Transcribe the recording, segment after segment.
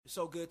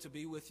So good to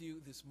be with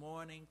you this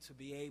morning, to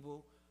be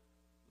able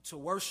to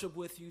worship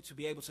with you, to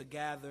be able to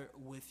gather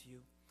with you.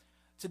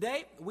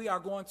 Today, we are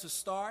going to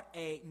start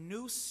a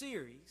new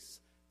series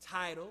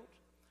titled,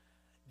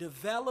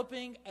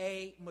 Developing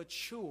a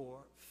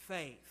Mature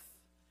Faith.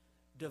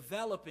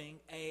 Developing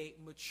a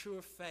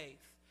Mature Faith.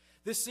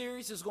 This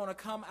series is going to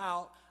come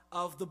out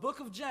of the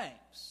book of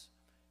James.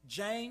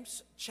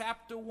 James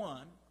chapter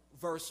 1,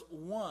 verse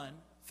 1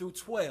 through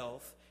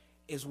 12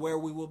 is where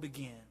we will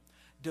begin.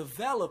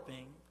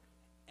 Developing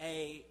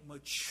a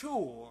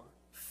mature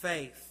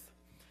faith.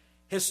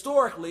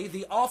 Historically,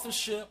 the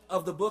authorship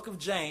of the book of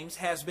James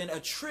has been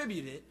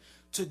attributed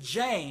to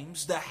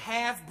James, the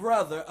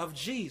half-brother of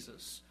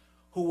Jesus,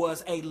 who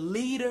was a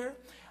leader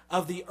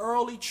of the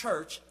early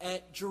church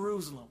at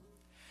Jerusalem.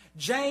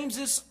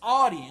 James's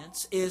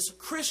audience is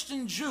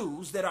Christian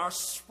Jews that are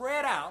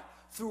spread out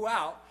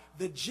throughout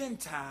the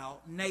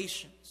Gentile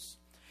nations.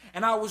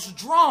 And I was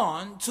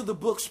drawn to the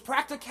book's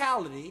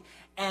practicality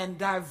and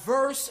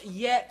diverse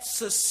yet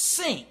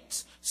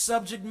succinct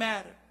subject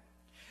matter.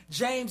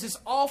 James is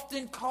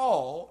often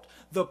called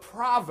the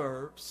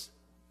Proverbs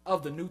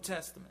of the New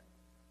Testament.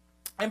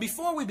 And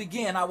before we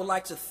begin, I would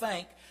like to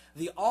thank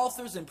the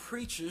authors and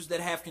preachers that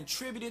have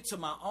contributed to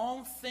my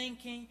own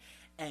thinking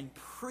and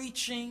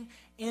preaching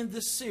in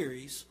the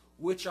series,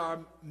 which are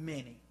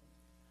many.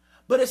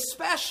 But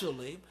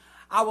especially,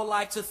 I would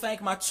like to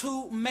thank my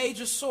two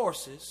major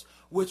sources,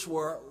 which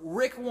were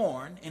Rick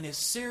Warren in his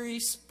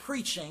series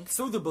preaching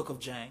through the book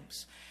of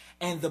James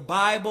and the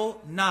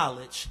Bible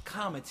Knowledge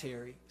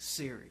Commentary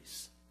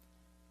series.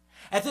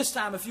 At this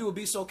time, if you would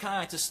be so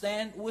kind to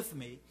stand with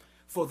me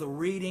for the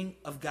reading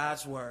of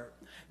God's Word.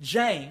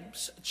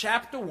 James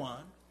chapter 1,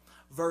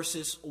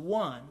 verses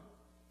 1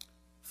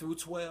 through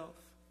 12.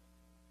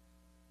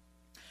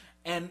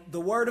 And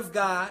the Word of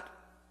God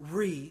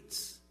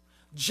reads,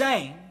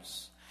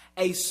 James,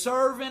 a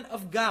servant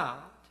of God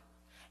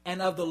and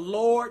of the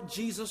Lord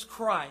Jesus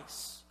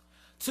Christ,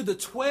 to the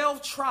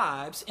 12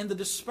 tribes in the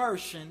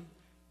dispersion,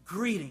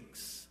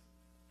 greetings.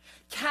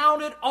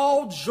 Count it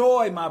all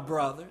joy, my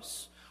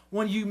brothers,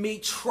 when you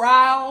meet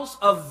trials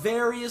of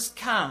various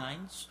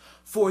kinds,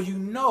 for you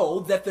know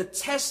that the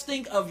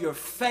testing of your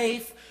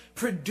faith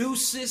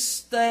produces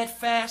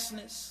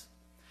steadfastness.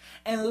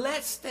 And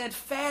let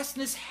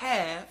steadfastness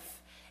have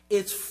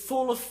its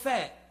full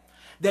effect,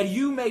 that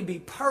you may be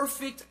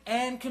perfect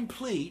and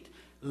complete,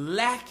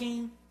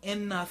 lacking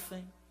in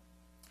nothing.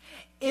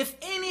 If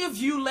any of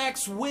you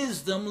lacks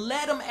wisdom,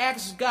 let him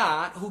ask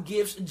God, who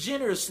gives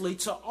generously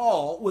to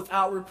all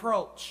without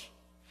reproach,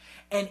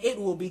 and it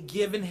will be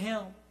given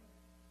him.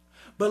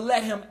 But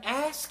let him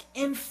ask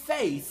in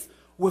faith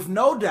with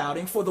no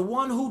doubting, for the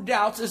one who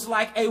doubts is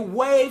like a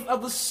wave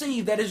of the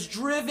sea that is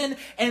driven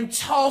and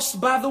tossed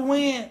by the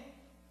wind.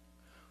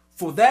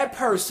 For that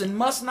person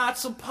must not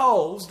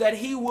suppose that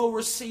he will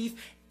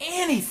receive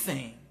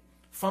anything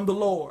from the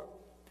Lord.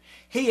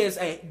 He is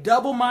a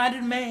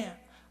double-minded man,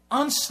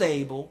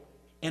 unstable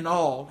in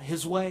all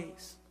his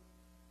ways.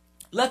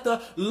 Let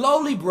the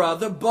lowly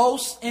brother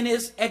boast in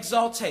his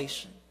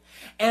exaltation,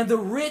 and the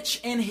rich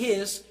in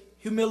his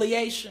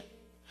humiliation.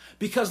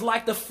 Because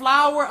like the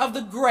flower of the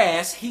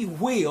grass, he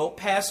will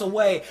pass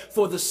away.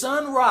 For the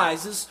sun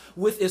rises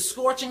with its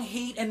scorching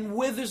heat and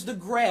withers the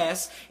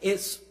grass,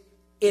 its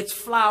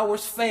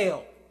flowers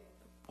fail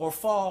or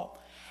fall,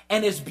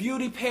 and its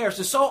beauty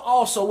perishes. So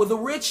also will the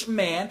rich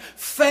man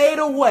fade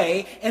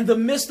away in the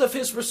midst of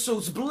his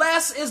pursuits.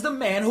 Blessed is the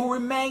man who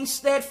remains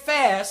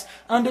steadfast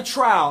under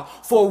trial,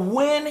 for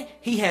when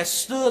he has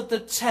stood the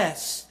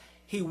test,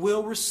 he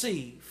will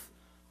receive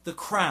the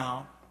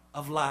crown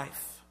of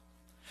life.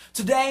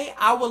 Today,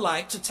 I would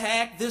like to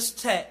tag this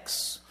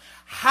text,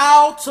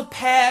 how to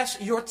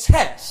pass your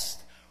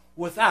test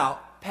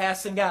without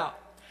passing out.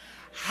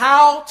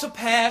 How to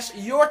pass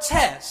your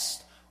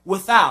test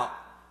without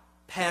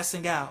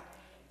passing out.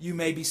 You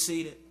may be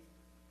seated.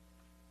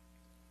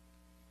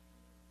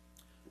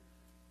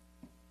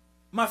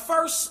 My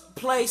first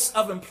place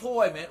of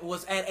employment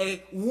was at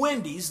a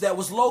Wendy's that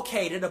was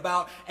located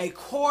about a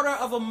quarter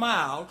of a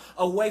mile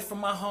away from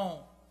my home.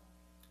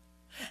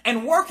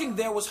 And working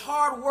there was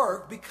hard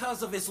work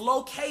because of its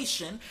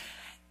location.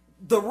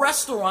 The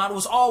restaurant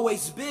was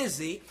always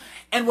busy.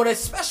 And what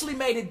especially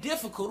made it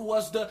difficult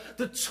was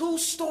the two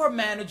store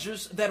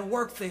managers that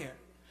worked there.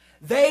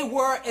 They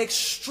were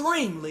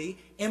extremely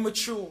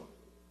immature.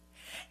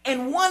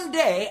 And one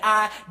day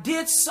I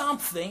did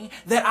something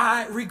that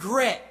I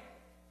regret.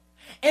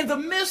 In the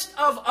midst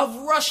of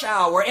rush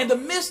hour, in the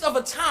midst of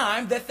a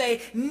time that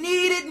they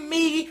needed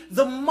me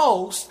the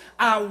most,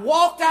 I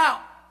walked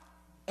out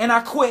and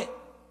I quit.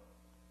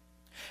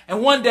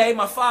 And one day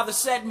my father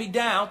sat me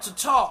down to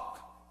talk.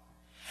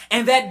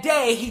 And that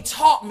day he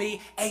taught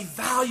me a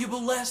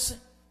valuable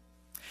lesson.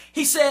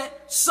 He said,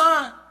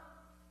 son,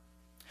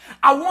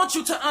 I want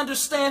you to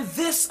understand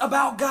this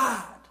about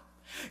God.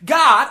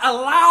 God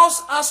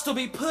allows us to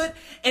be put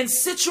in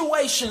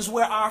situations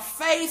where our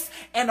faith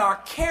and our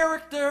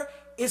character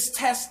is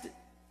tested.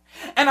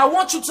 And I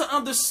want you to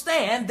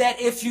understand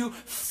that if you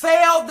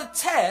fail the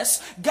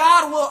test,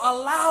 God will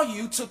allow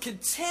you to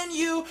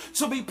continue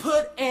to be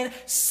put in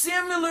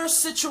similar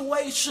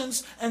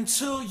situations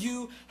until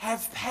you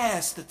have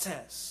passed the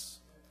test.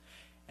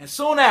 And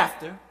soon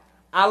after,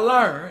 I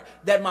learned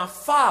that my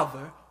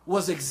father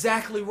was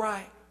exactly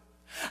right.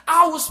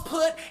 I was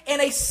put in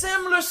a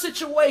similar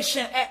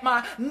situation at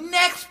my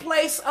next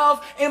place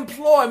of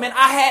employment.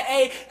 I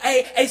had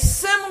a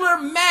similar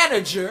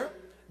manager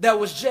that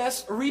was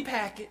just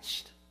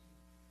repackaged.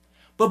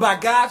 But by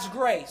God's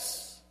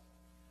grace,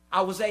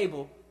 I was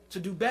able to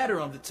do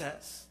better on the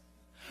test.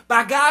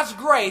 By God's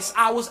grace,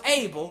 I was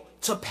able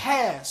to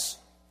pass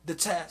the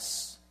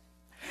test.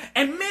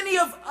 And many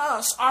of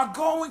us are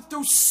going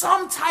through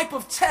some type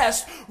of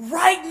test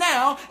right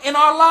now in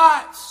our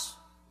lives.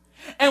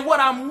 And what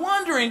I'm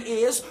wondering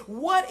is,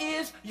 what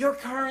is your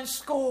current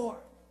score?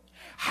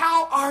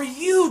 How are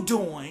you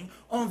doing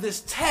on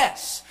this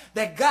test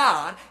that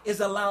God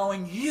is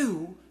allowing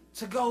you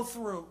to go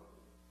through?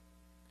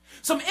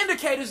 Some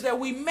indicators that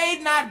we may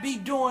not be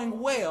doing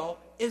well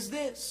is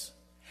this.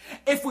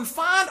 If we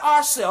find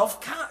ourselves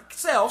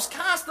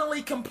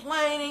constantly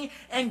complaining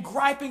and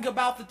griping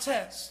about the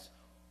test,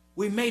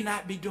 we may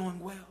not be doing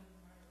well.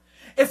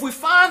 If we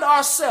find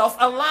ourselves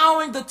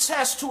allowing the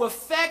test to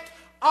affect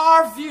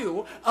our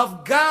view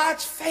of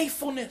God's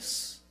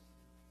faithfulness,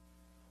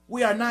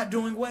 we are not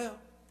doing well.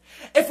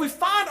 If we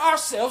find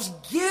ourselves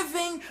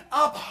giving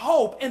up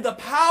hope in the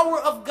power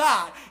of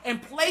God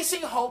and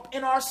placing hope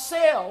in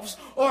ourselves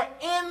or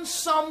in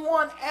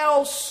someone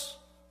else,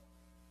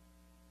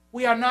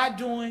 we are not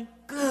doing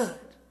good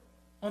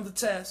on the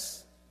test.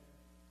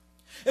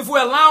 If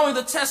we're allowing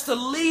the test to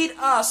lead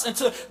us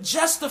into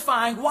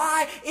justifying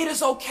why it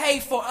is okay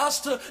for us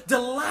to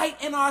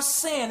delight in our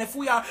sin, if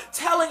we are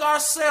telling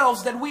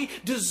ourselves that we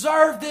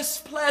deserve this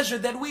pleasure,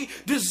 that we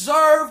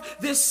deserve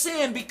this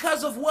sin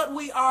because of what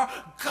we are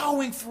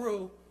going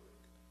through,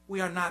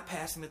 we are not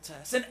passing the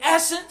test. In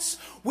essence,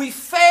 we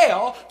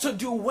fail to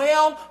do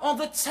well on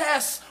the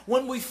test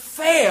when we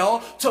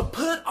fail to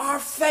put our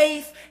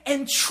faith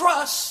and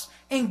trust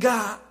in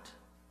God.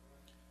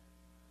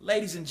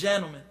 Ladies and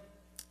gentlemen,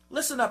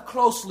 listen up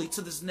closely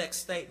to this next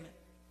statement.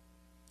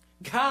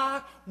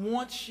 God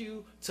wants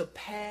you to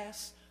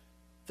pass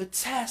the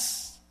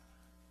test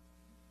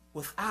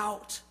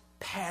without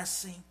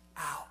passing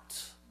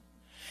out.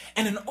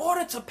 And in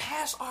order to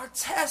pass our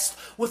test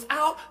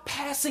without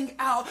passing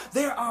out,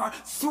 there are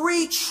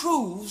 3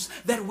 truths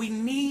that we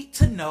need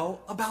to know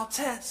about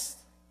tests.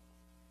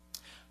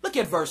 Look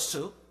at verse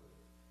 2.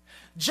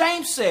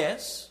 James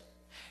says,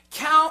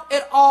 "Count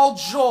it all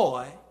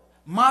joy,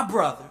 my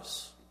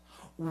brothers,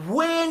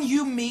 when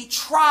you meet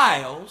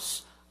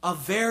trials of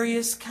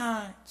various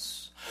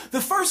kinds."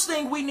 The first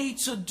thing we need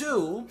to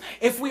do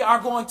if we are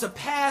going to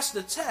pass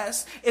the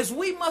test is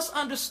we must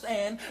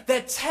understand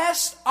that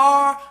tests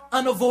are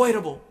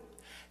unavoidable.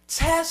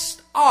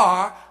 Tests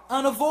are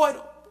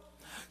unavoidable.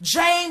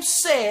 James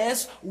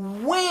says,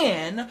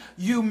 when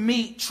you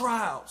meet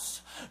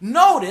trials.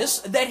 Notice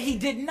that he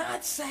did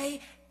not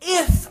say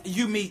if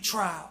you meet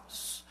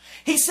trials.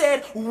 He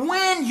said,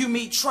 when you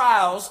meet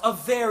trials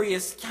of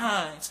various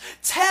kinds.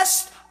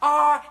 Tests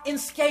are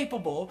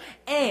inescapable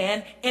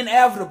and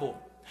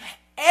inevitable.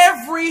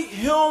 Every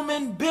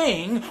human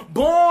being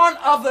born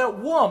of a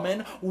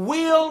woman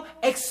will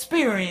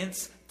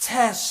experience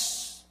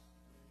tests.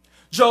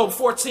 Job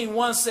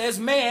 14:1 says,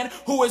 "Man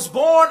who is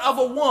born of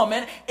a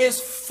woman is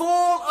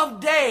full of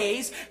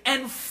days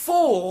and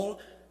full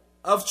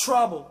of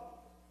trouble."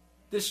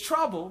 This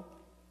trouble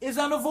is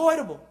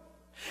unavoidable.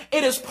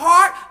 It is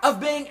part of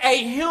being a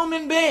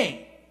human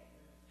being.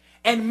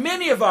 And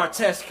many of our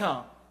tests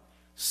come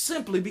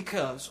simply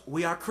because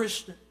we are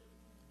Christian.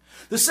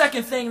 The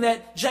second thing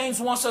that James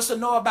wants us to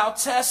know about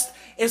tests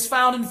is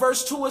found in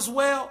verse 2 as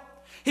well.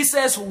 He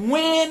says,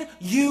 when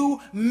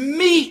you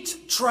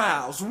meet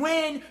trials.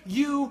 When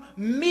you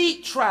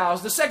meet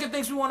trials. The second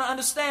thing we want to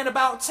understand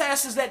about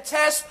tests is that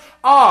tests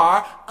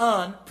are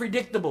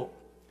unpredictable.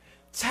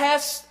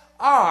 Tests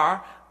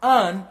are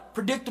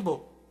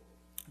unpredictable.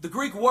 The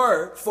Greek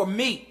word for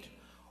meet,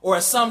 or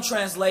as some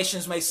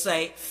translations may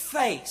say,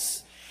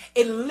 face,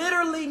 it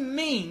literally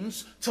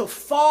means to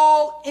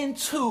fall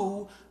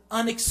into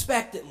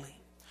unexpectedly.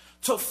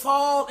 To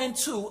fall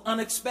into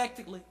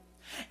unexpectedly.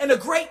 And a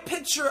great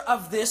picture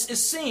of this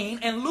is seen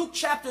in Luke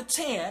chapter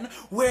 10,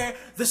 where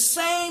the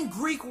same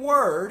Greek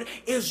word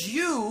is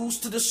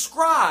used to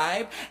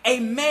describe a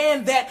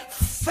man that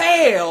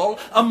fell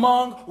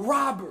among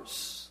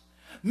robbers.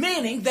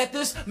 Meaning that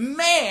this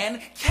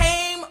man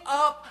came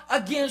up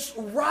against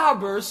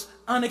robbers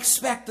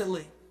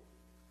unexpectedly.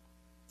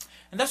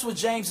 And that's what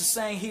James is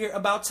saying here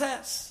about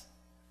tests.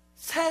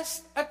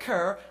 Tests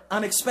occur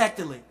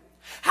unexpectedly.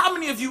 How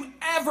many of you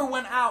ever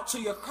went out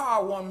to your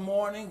car one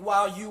morning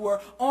while you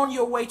were on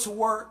your way to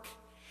work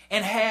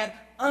and had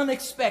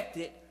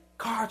unexpected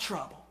car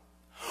trouble?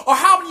 Or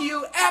how many of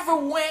you ever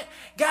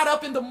got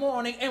up in the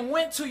morning and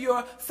went to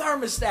your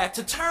thermostat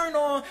to turn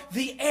on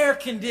the air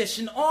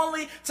condition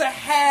only to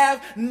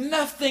have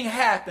nothing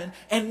happen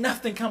and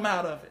nothing come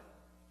out of it?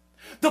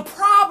 The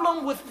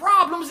problem with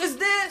problems is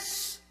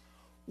this: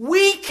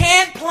 we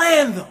can't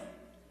plan them.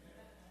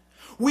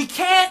 We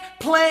can't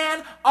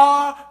plan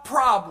our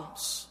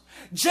problems.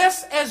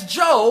 Just as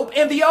Job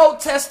in the Old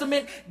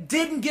Testament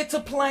didn't get to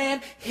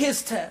plan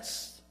his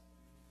test.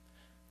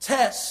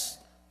 Tests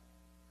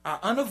are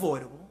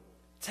unavoidable.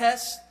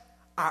 Tests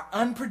are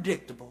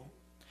unpredictable.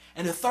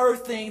 And the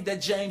third thing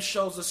that James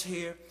shows us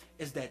here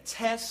is that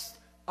tests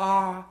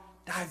are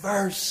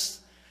diverse.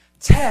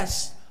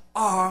 Tests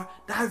are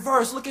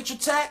diverse. Look at your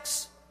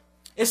text.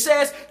 It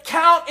says,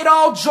 "Count it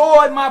all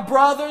joy, my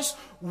brothers,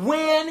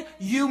 when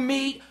you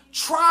meet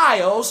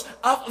trials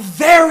of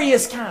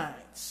various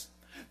kinds."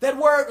 That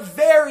word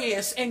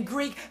various in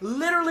Greek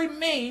literally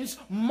means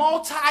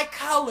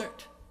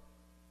multicolored.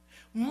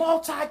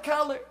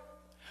 Multicolored.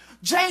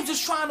 James is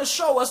trying to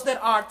show us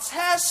that our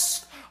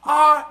tests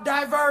are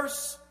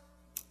diverse.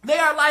 They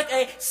are like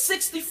a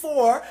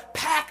 64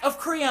 pack of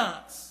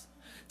crayons.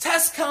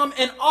 Tests come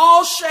in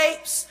all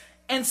shapes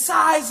and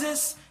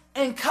sizes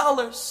and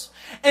colors.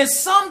 And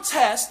some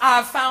tests,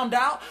 I've found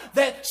out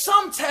that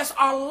some tests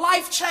are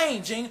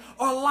life-changing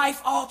or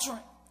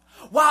life-altering,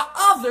 while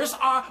others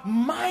are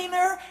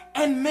minor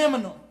and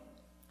minimal.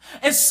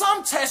 And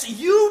some tests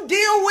you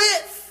deal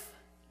with,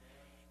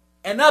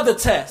 and other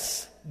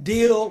tests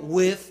deal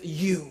with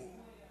you.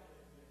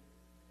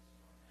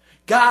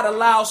 God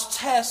allows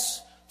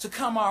tests to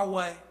come our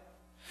way,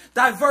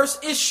 diverse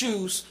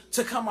issues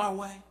to come our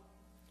way.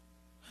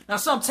 Now,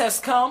 some tests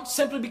come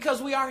simply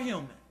because we are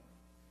human.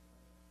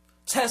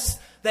 Tests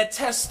that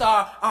test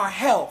our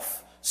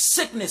health.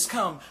 Sickness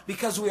come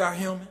because we are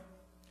human.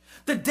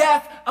 The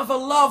death of a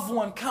loved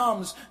one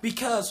comes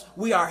because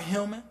we are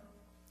human.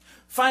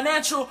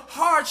 Financial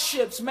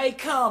hardships may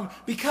come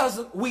because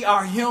we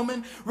are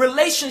human.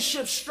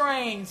 Relationship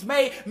strains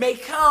may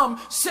come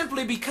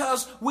simply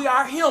because we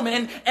are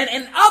human.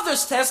 And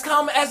others' tests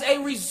come as a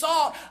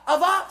result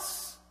of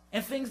us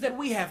and things that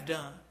we have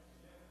done.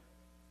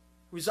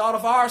 Result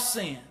of our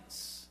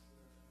sins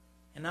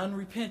and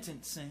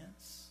unrepentant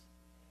sins.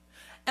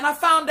 And I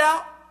found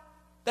out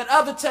that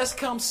other tests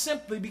come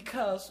simply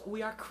because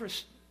we are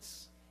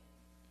Christians.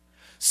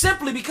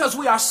 Simply because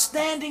we are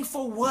standing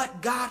for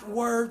what God's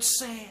word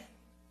said.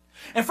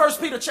 In 1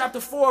 Peter chapter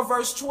 4,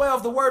 verse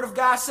 12, the word of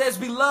God says,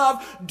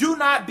 "Beloved, do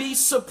not be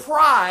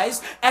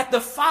surprised at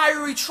the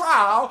fiery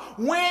trial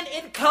when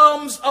it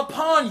comes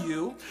upon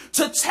you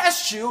to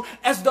test you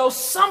as though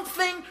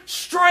something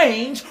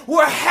strange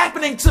were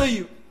happening to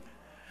you."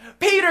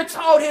 Peter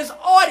told his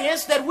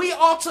audience that we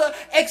ought to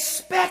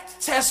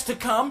expect tests to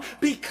come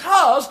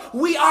because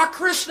we are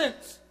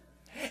Christians.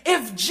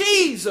 If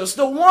Jesus,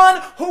 the one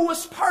who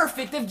was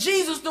perfect, if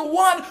Jesus, the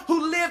one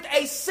who lived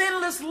a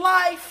sinless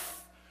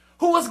life,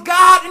 who was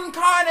God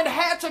incarnate,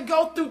 had to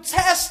go through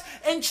tests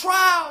and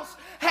trials,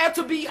 had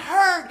to be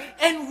hurt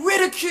and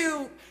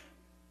ridiculed,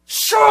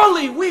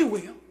 surely we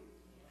will.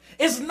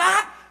 Is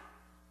not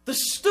the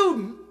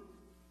student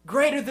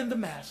greater than the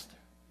master?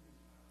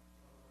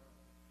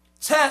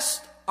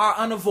 Tests are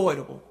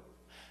unavoidable.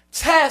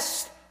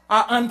 Tests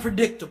are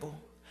unpredictable.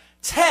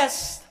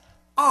 Tests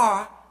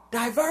are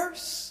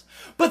diverse.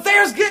 But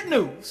there's good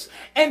news.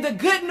 And the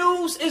good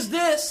news is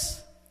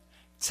this: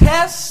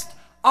 tests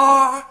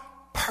are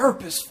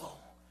purposeful.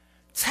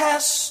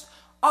 Tests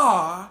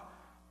are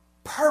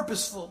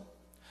purposeful.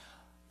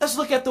 Let's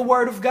look at the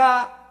Word of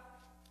God.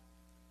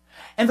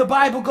 And the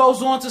Bible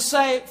goes on to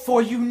say,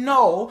 "For you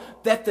know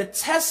that the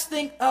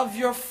testing of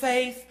your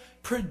faith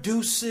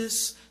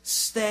produces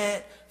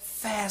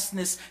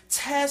steadfastness."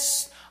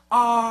 Tests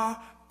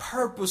are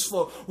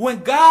purposeful.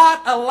 When God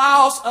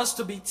allows us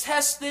to be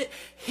tested,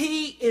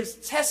 He is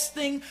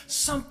testing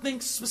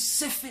something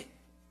specific.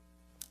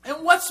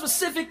 And what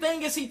specific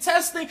thing is He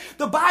testing?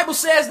 The Bible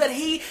says that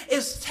He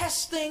is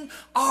testing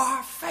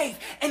our faith.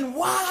 And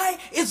why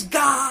is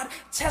God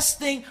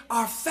testing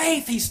our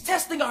faith? He's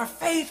testing our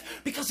faith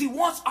because He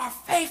wants our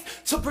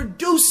faith to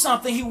produce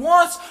something. He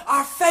wants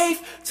our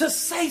faith to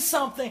say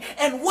something.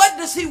 And what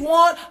does He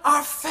want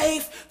our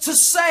faith to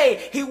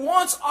say? He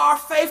wants our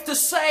faith to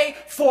say,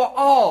 "For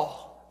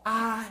all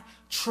I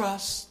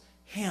trust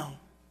Him."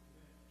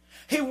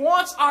 He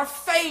wants our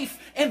faith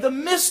in the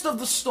midst of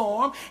the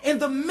storm, in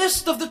the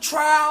midst of the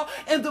trial,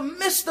 in the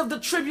midst of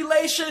the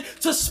tribulation,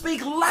 to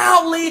speak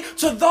loudly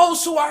to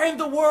those who are in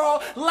the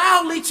world,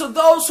 loudly to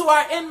those who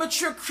are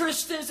immature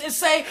Christians, and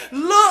say,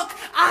 "Look,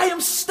 I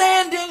am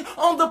standing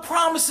on the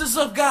promises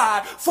of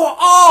God. For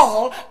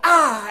all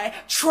I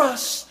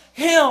trust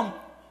Him."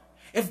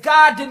 If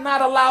God did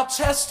not allow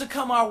tests to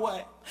come our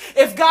way,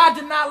 if God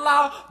did not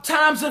allow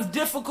times of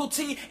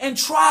difficulty and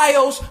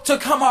trials to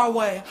come our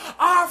way,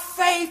 our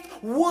faith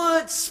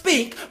would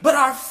speak, but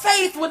our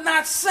faith would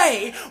not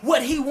say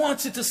what He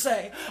wants it to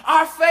say.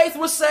 Our faith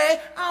would say,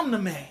 "I'm the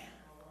man."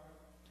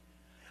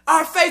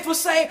 Our faith would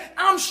say,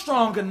 "I'm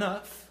strong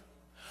enough."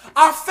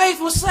 Our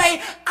faith will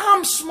say,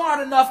 "I'm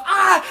smart enough.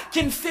 I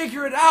can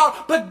figure it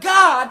out." But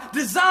God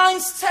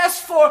designs tests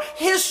for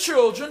His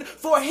children,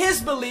 for His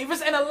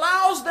believers, and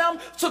allows them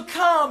to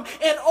come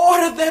in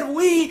order that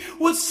we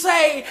would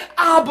say,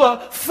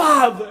 "Abba,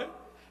 Father,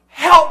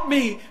 Help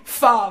me,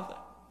 Father.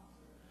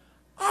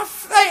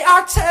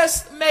 Our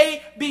tests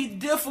may be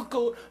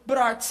difficult, but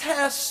our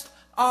tests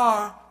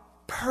are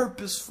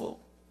purposeful.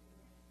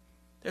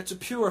 They're to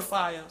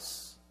purify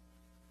us,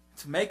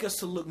 to make us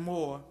to look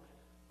more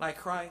like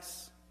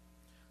Christ.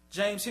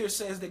 James here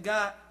says that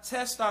God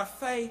tests our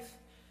faith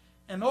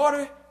in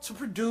order to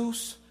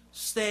produce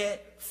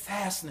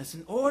steadfastness.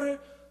 In order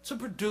to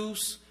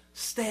produce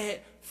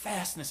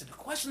steadfastness. And the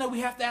question that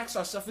we have to ask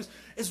ourselves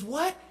is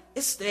what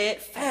is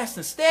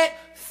steadfastness?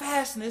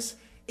 Steadfastness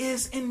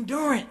is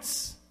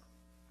endurance.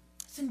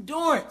 It's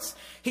endurance.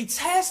 He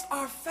tests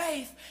our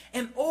faith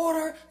in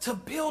order to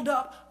build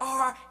up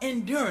our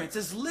endurance.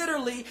 It's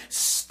literally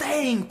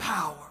staying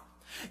power.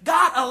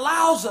 God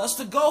allows us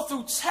to go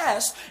through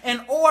tests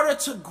in order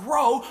to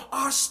grow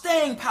our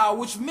staying power,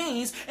 which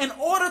means in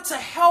order to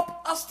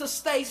help us to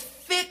stay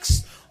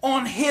fixed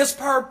on His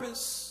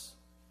purpose.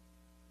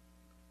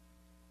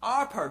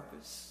 Our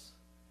purpose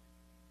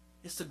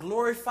is to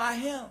glorify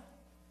Him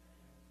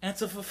and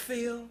to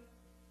fulfill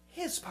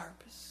His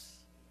purpose.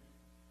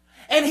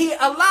 And He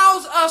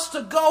allows us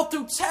to go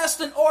through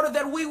tests in order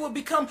that we will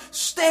become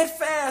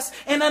steadfast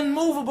and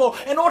unmovable,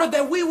 in order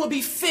that we will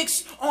be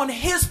fixed on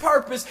His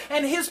purpose.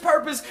 And His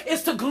purpose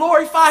is to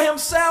glorify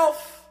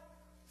Himself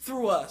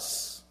through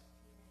us.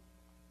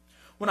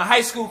 When a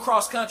high school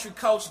cross-country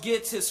coach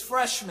gets his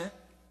freshmen,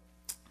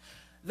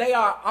 they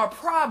are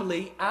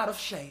probably out of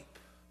shape.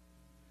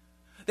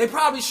 They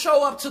probably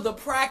show up to the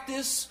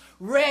practice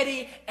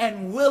ready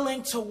and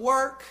willing to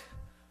work,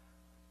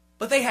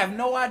 but they have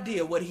no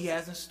idea what he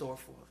has in store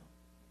for them.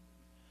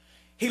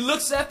 He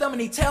looks at them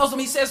and he tells them,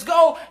 he says,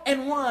 go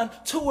and run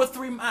 2 or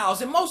 3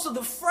 miles. And most of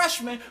the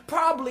freshmen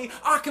probably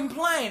are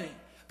complaining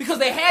because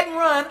they hadn't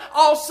run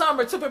all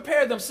summer to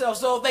prepare themselves.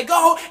 So they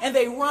go and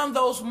they run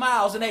those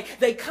miles and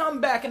they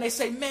come back and they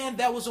say, man,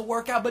 that was a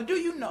workout. But do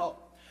you know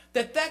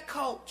that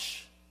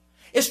coach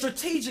is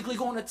strategically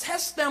going to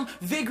test them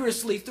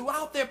vigorously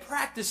throughout their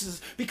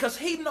practices, because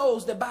he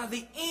knows that by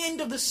the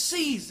end of the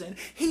season,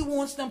 he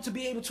wants them to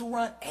be able to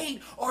run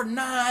 8 or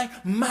 9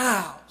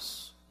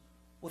 miles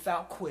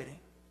without quitting.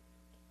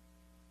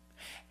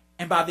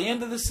 And by the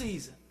end of the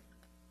season,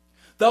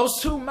 those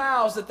 2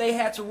 miles that they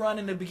had to run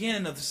in the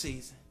beginning of the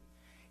season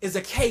is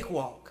a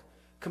cakewalk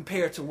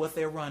compared to what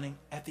they're running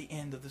at the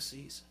end of the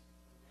season.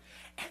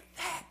 And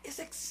that is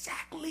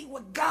exactly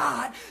what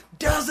God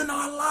does in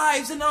our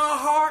lives, in our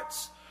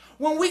hearts.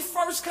 When we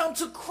first come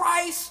to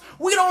Christ,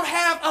 we don't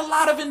have a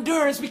lot of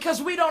endurance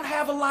because we don't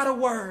have a lot of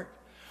word.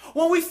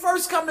 When we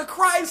first come to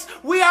Christ,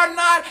 we are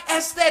not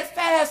as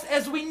steadfast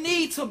as we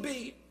need to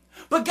be.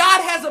 But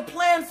God has a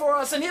plan for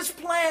us, and His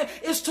plan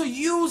is to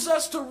use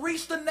us to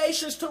reach the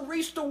nations, to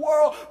reach the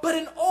world. But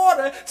in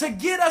order to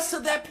get us to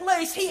that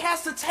place, He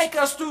has to take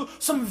us through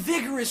some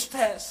vigorous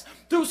tests,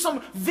 through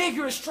some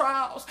vigorous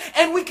trials.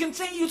 And we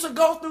continue to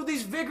go through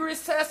these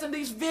vigorous tests and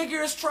these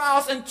vigorous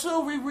trials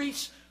until we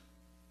reach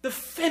the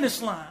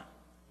finish line,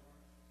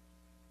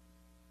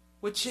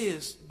 which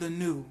is the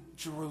New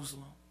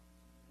Jerusalem.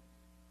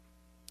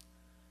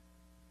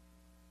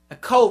 A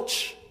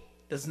coach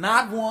does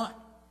not want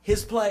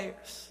his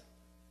players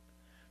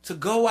to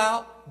go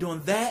out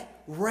during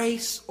that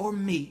race or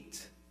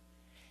meet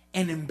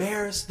and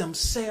embarrass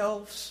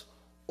themselves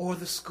or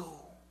the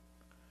school.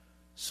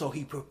 So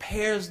he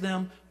prepares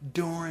them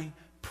during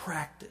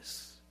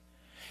practice.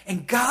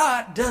 And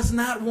God does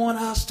not want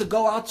us to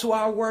go out to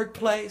our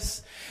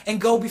workplace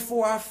and go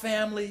before our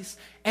families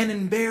and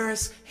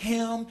embarrass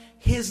Him,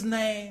 His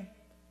name,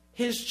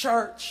 His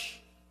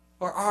church,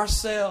 or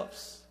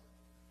ourselves.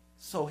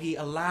 So He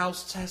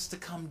allows tests to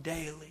come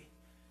daily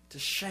to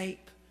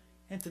shape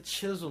and to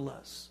chisel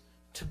us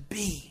to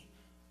be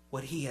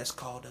what He has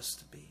called us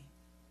to be.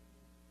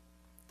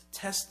 The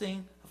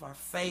testing of our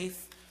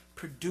faith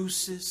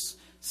produces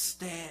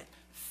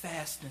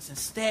steadfastness. And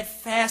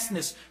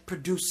steadfastness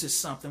produces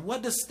something.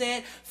 What does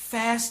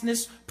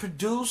steadfastness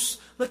produce?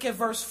 Look at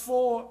verse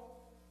 4.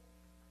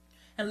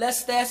 And let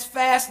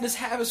steadfastness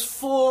have its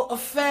full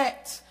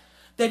effect,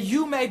 that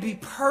you may be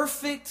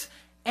perfect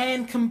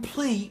and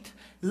complete,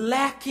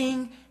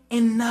 lacking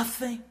in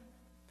nothing.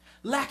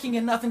 Lacking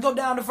in nothing. Go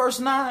down to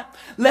verse 9.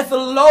 Let the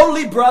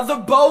lowly brother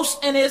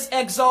boast in his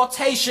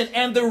exaltation,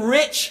 and the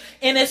rich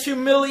in his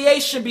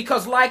humiliation,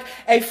 because like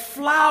a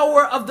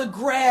flower of the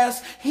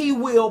grass, he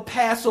will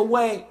pass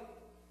away.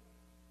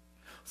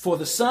 For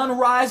the sun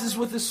rises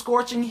with its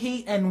scorching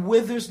heat and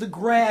withers the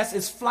grass.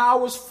 Its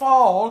flowers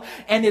fall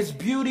and its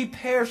beauty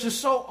perishes.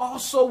 So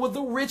also will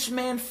the rich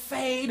man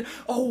fade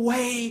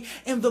away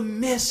in the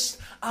midst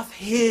of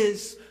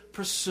his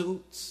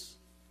pursuits.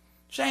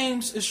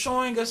 James is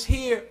showing us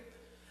here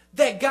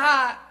that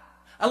God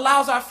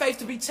allows our faith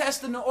to be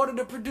tested in order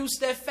to produce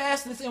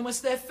steadfastness. And when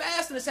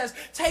steadfastness has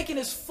taken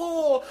its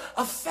full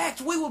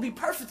effect, we will be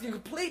perfect and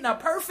complete. Now,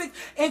 perfect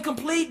and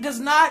complete does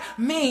not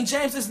mean,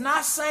 James is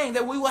not saying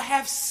that we will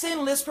have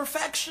sinless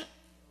perfection.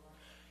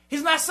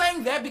 He's not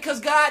saying that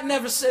because God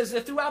never says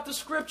that. Throughout the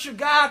scripture,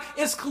 God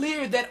is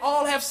clear that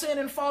all have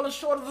sinned and fallen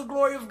short of the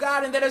glory of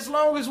God, and that as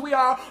long as we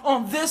are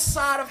on this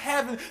side of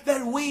heaven,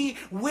 that we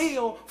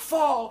will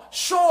fall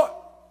short.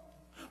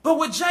 But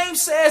what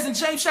James says in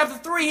James chapter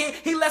 3,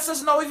 he lets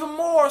us know even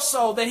more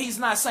so that he's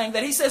not saying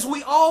that. He says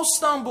we all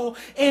stumble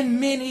in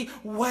many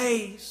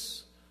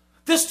ways.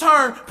 This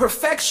term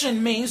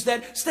perfection means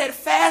that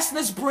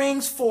steadfastness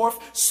brings forth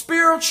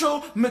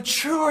spiritual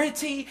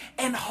maturity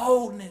and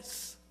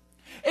wholeness.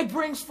 It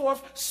brings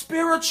forth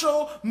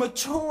spiritual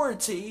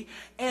maturity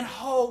and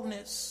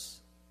wholeness.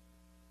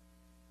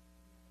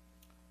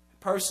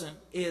 A person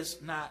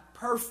is not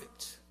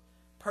perfect.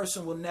 A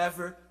person will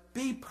never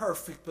be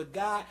perfect, but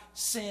God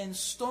sends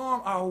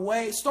storms our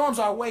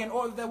way in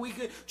order that we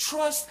could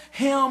trust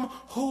him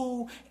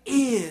who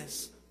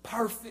is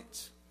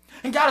perfect.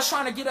 And God is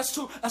trying to get us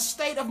to a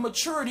state of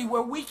maturity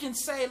where we can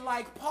say,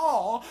 like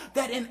Paul,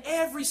 that in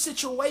every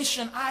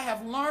situation I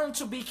have learned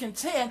to be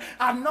content.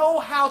 I know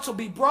how to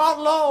be brought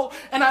low,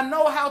 and I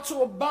know how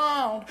to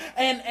abound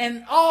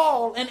and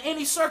all in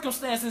any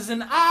circumstances.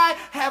 And I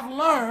have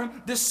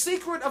learned the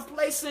secret of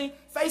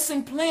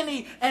facing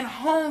plenty and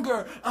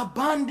hunger,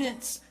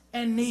 abundance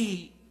and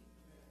need.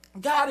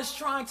 God is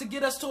trying to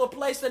get us to a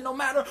place that no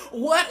matter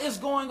what is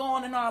going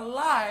on in our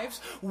lives,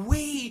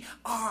 we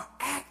are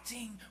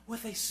acting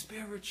with a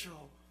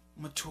spiritual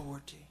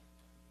maturity.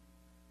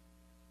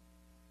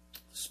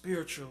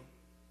 Spiritual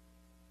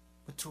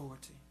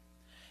maturity.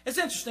 It's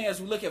interesting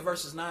as we look at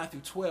verses 9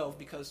 through 12,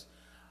 because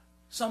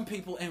some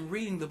people in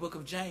reading the book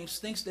of James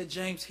thinks that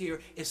James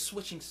here is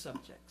switching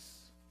subjects.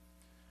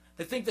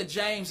 They think that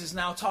James is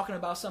now talking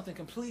about something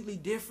completely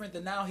different,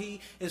 that now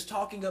he is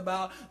talking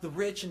about the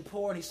rich and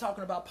poor, and he's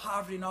talking about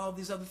poverty and all of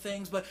these other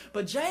things.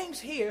 But James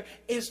here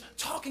is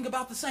talking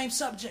about the same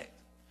subject.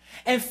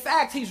 In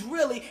fact, he's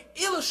really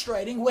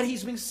illustrating what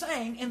he's been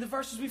saying in the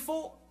verses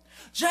before.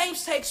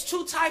 James takes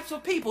two types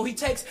of people. He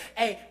takes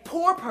a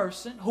poor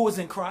person who is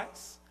in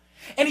Christ,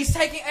 and he's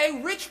taking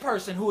a rich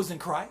person who is in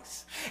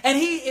Christ. And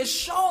he is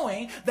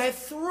showing that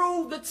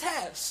through the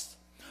test,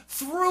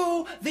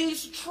 through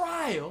these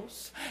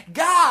trials,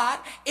 God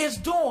is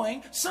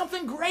doing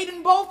something great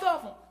in both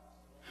of them.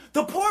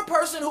 The poor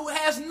person who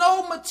has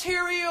no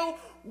material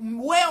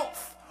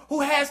wealth,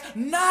 who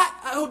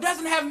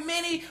doesn't have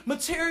many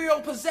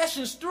material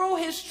possessions, through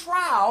his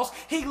trials,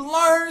 he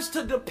learns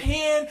to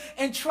depend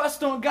and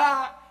trust on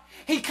God.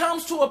 He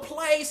comes to a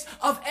place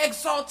of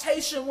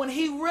exaltation when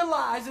he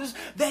realizes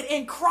that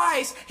in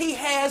Christ he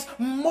has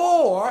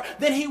more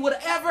than he would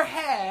ever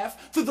have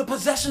through the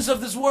possessions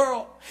of this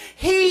world.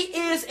 He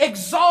is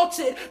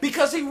exalted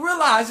because he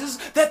realizes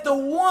that the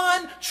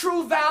one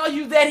true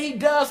value that he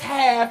does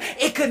have,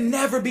 it could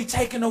never be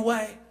taken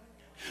away.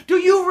 Do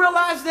you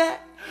realize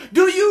that?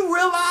 Do you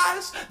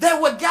realize that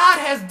what God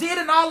has did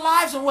in our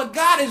lives and what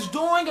God is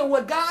doing and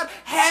what God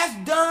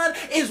has done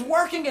is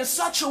working in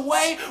such a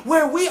way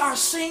where we are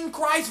seeing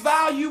Christ's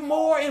value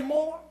more and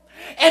more?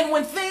 And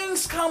when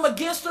things come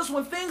against us,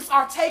 when things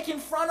are taken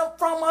from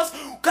us,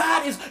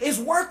 God is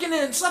working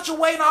in such a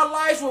way in our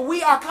lives where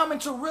we are coming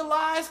to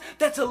realize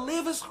that to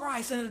live is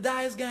Christ and to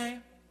die is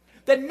gain.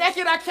 That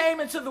naked I came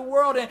into the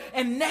world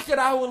and naked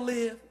I will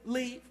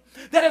leave.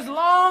 That as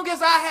long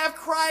as I have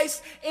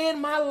Christ in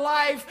my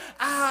life,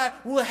 I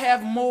will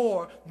have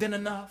more than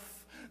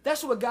enough.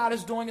 That's what God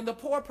is doing in the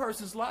poor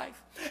person's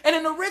life. And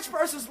in the rich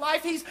person's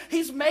life,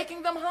 he's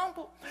making them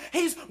humble.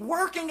 He's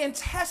working and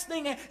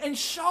testing and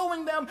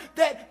showing them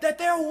that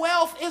their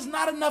wealth is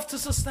not enough to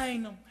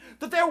sustain them.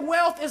 That their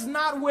wealth is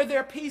not where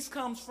their peace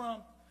comes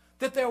from.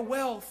 That their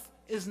wealth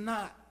is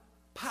not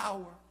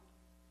power.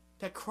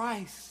 That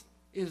Christ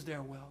is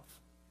their wealth.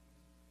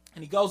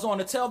 And he goes on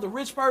to tell the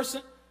rich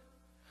person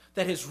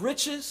that his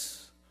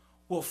riches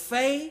will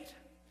fade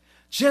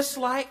just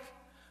like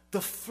the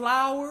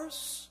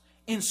flowers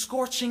in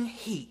scorching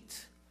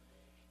heat.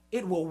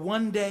 It will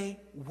one day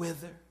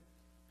wither.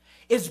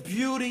 Its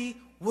beauty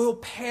will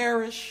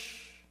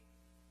perish.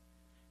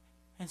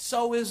 And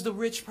so is the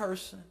rich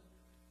person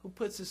who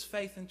puts his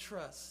faith and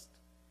trust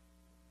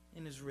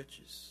in his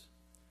riches.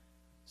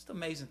 It's the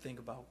amazing thing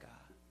about God.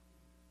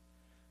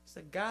 It's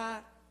that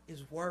God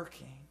is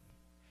working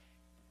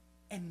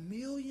in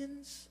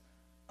millions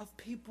of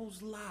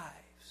people's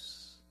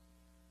lives.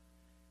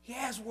 He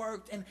has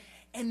worked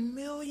in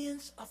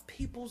millions of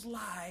people's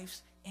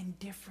lives in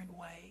different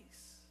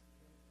ways.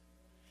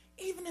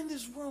 Even in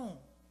this room,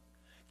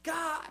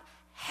 God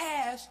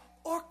has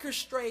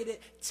orchestrated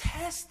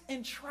tests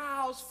and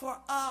trials for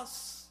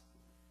us.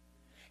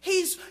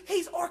 He's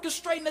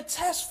orchestrating a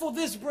test for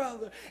this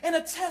brother and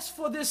a test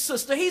for this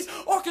sister. He's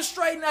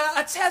orchestrating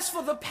a test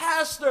for the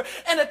pastor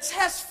and a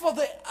test for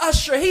the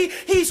usher.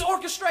 He's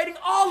orchestrating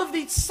all of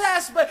these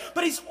tests, but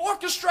he's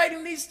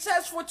orchestrating these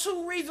tests for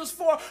two reasons: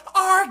 for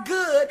our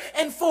good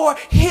and for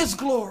his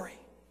glory.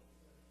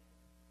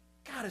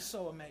 God is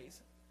so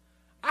amazing.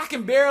 I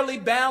can barely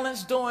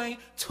balance doing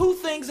two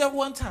things at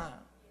one time.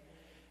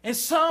 And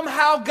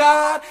somehow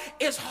God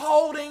is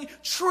holding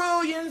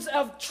trillions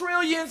and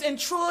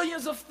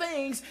trillions of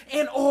things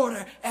in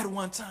order at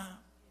one time.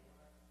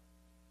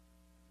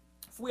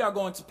 we are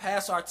going to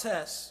pass our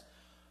tests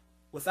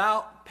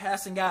without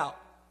passing out,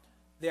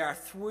 there are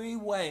 3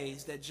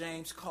 ways that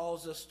James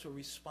calls us to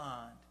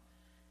respond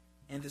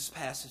in this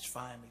passage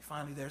finally.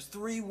 Finally, there's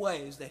 3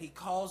 ways that he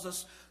calls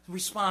us,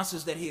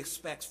 responses that he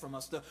expects from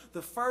us.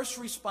 The first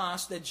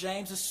response that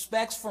James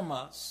expects from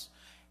us,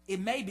 it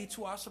may be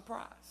to our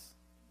surprise.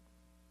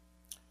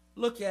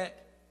 Look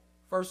at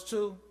verse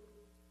 2.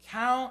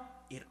 Count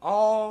it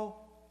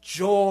all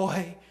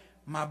joy,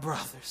 my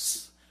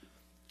brothers.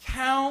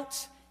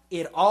 Count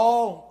it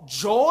all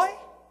joy?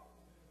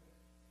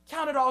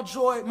 Count it all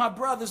joy, my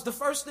brothers. The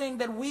first thing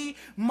that we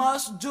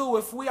must do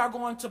if we are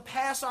going to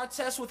pass our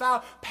test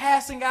without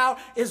passing out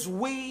is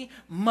we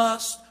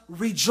must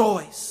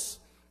rejoice.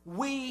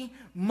 We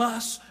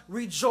must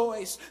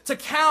rejoice. To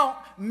count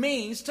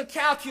means to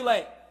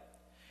calculate.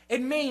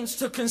 It means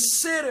to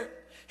consider.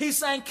 He's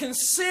saying,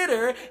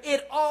 consider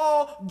it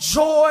all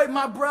joy,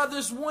 my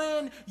brothers,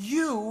 when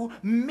you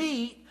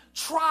meet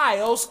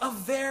trials of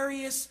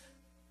various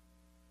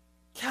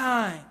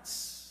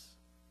kinds.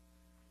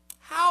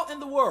 How in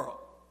the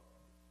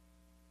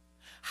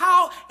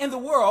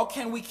world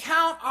can we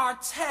count our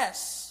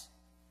tests,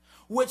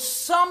 which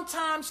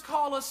sometimes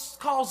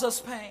cause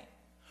us pain,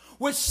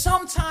 which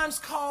sometimes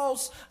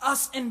cause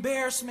us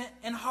embarrassment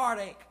and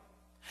heartache?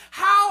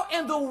 How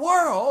in the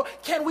world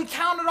can we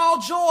count it all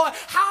joy?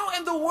 How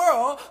in the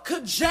world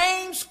could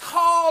James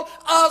call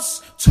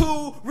us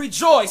to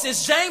rejoice?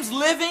 Is James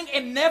living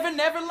in Never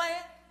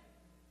Land?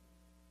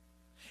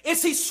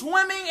 Is he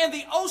swimming in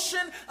the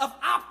ocean of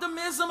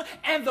optimism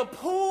and the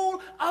pool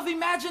of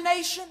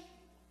imagination?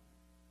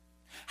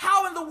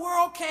 How in the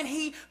world can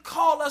he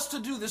call us to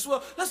do this?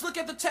 Well, let's look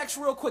at the text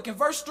real quick. In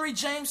verse 3,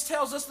 James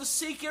tells us the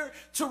secret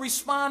to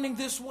responding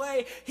this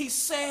way. He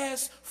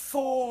says,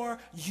 for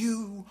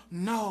you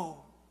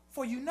know.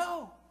 For you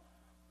know.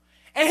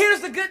 And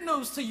here's the good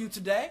news to you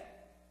today,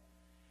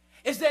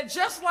 is that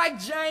just like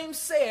James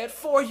said,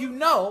 for you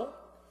know,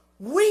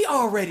 we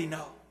already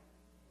know.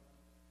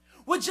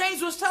 What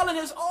James was telling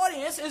his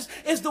audience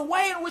is the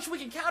way in which we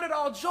can count it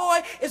all joy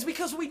is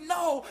because we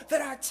know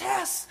that our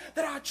tests,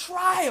 that our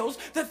trials,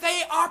 that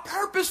they are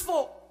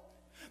purposeful,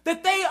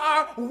 that they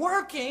are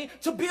working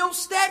to build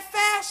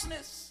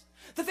steadfastness,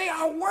 that they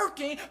are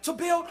working to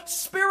build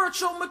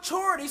spiritual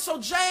maturity. So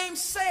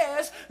James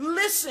says,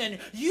 listen,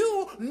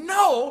 you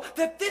know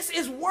that this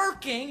is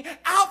working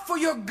out for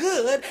your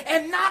good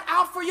and not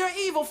out for your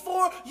evil.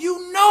 For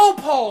you know,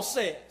 Paul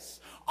says,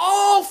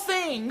 all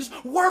things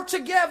work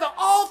together.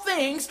 All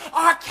things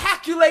are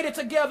calculated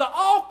together.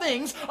 All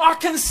things are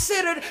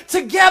considered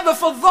together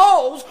for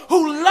those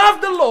who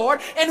love the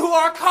Lord and who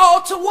are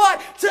called to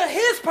what? To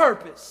his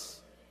purpose.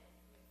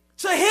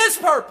 To his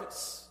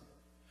purpose.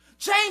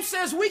 James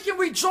says we can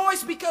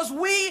rejoice because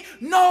we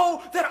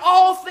know that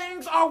all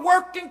things are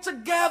working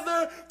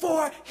together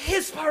for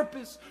his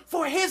purpose,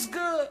 for his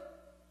good,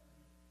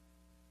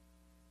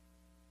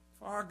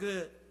 for our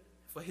good,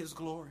 for his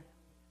glory.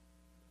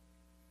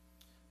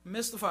 In the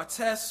midst of our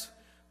tests,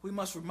 we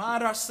must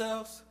remind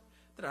ourselves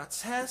that our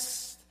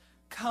tests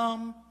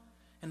come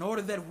in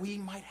order that we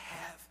might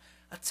have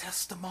a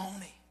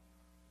testimony.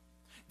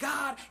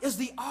 God is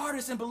the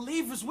artist, and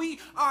believers, we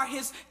are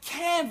his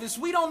canvas.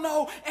 We don't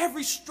know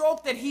every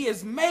stroke that he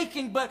is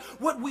making, but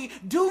what we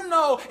do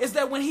know is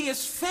that when he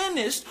is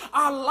finished,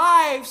 our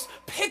lives'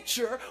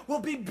 picture will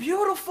be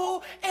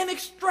beautiful and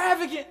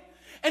extravagant.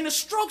 And the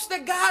strokes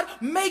that God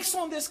makes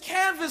on this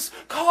canvas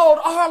called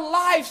our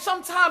life,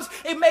 sometimes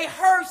it may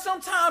hurt,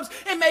 sometimes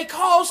it may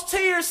cause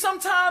tears,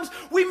 sometimes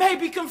we may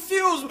be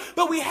confused,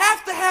 but we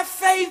have to have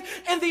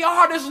faith in the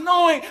artist,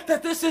 knowing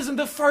that this isn't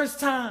the first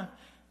time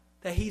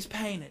that he's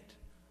painted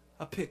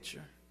a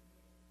picture.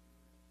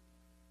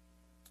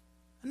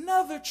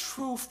 Another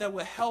truth that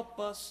will help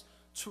us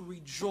to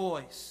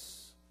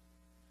rejoice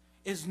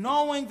is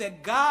knowing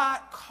that God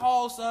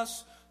calls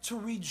us to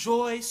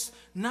rejoice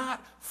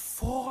not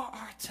for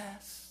our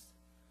tests,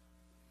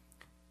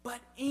 but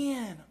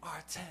in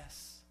our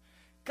tests.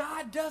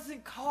 God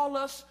doesn't call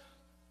us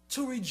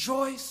to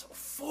rejoice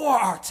for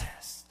our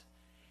test.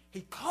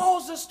 He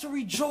calls us to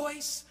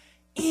rejoice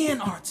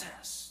in our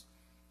tests.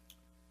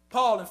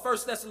 Paul in 1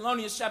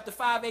 Thessalonians chapter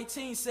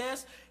 5:18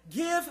 says,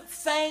 give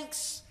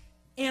thanks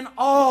in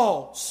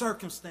all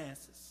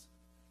circumstances,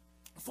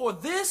 for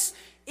this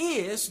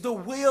is the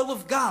will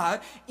of God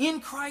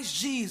in Christ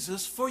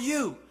Jesus for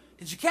you.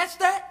 Did you catch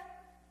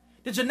that?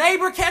 Did your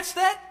neighbor catch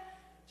that?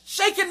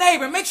 Shake your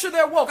neighbor. Make sure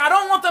they're woke. I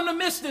don't want them to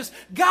miss this.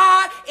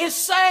 God is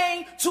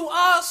saying to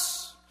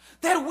us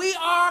that we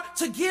are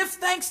to give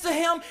thanks to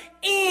him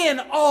in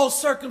all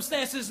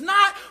circumstances,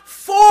 not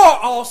for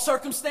all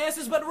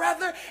circumstances, but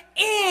rather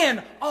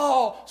in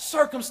all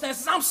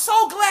circumstances. I'm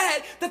so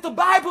glad that the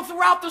Bible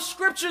throughout the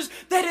scriptures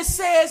that it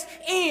says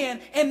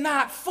in and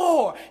not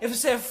for. If it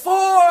said for,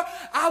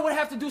 I would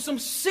have to do some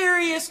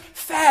serious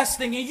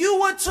fasting, and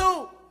you would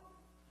too.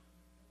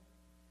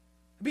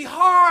 It'd be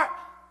hard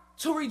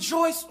to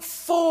rejoice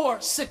for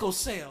sickle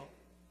cell.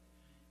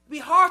 It'd be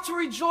hard to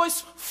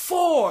rejoice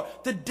for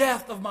the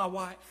death of my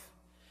wife.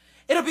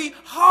 It'll be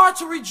hard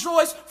to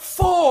rejoice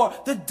for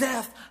the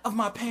death of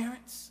my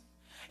parents.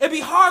 It'd be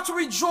hard to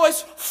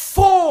rejoice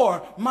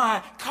for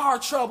my car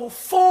trouble,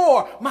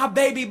 for my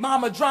baby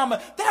mama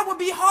drama. That would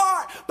be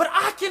hard, but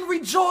I can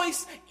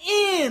rejoice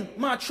in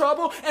my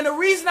trouble. And the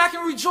reason I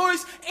can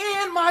rejoice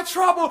in my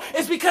trouble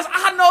is because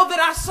I know that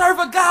I serve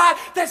a God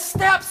that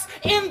steps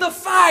in the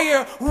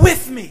fire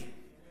with me.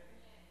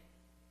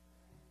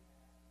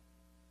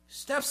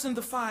 Steps in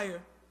the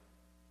fire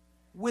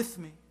with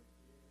me.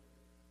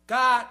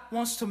 God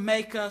wants to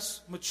make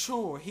us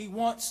mature. He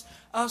wants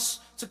us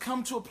to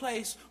come to a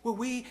place where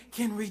we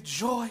can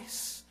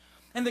rejoice.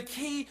 And the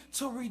key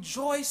to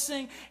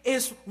rejoicing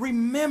is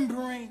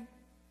remembering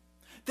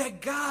that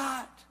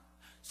God's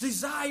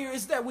desire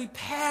is that we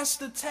pass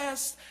the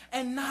test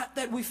and not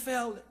that we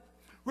fail it.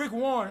 Rick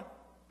Warren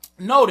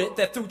noted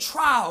that through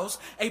trials,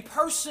 a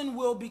person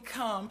will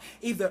become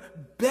either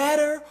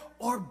better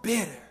or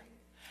bitter.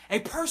 A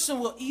person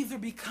will either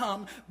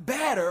become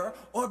better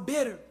or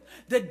bitter.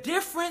 The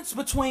difference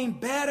between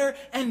better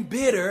and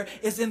bitter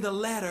is in the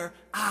letter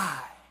I.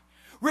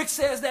 Rick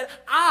says that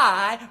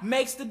I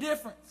makes the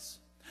difference.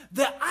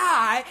 The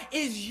I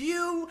is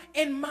you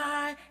and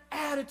my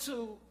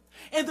attitude.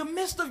 In the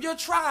midst of your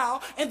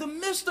trial, in the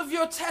midst of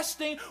your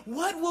testing,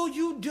 what will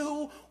you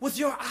do with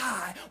your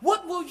eye?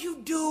 What will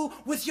you do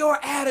with your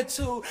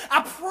attitude?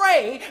 I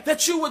pray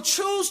that you would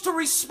choose to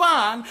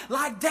respond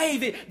like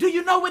David. Do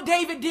you know what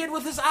David did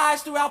with his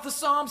eyes throughout the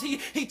Psalms?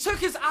 He took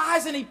his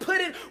eyes and he put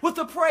it with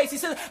the praise. He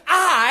said,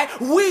 I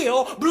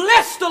will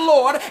bless the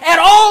Lord at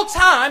all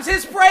times.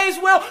 His praise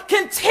will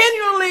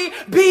continually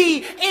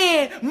be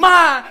in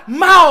my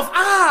mouth.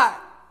 I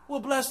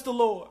will bless the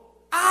Lord.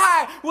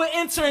 I will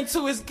enter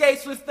into his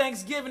gates with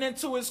thanksgiving,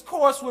 into his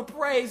courts with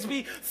praise.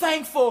 Be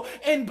thankful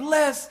and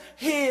bless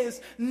his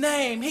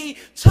name. He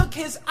took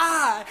his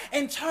eye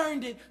and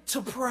turned it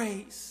to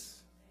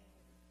praise.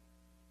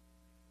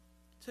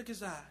 Took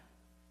his eye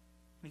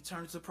and he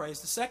turned it to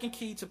praise. The second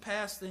key to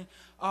passing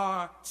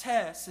our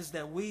test is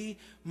that we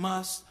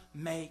must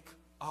make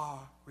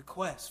our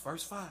requests.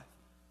 Verse 5.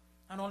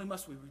 Not only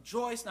must we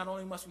rejoice, not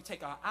only must we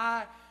take our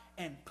eye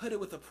and put it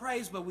with a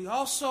praise, but we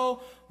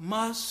also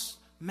must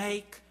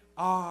make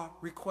our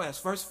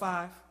request. Verse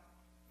 5,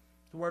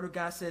 the word of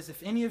God says,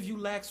 if any of you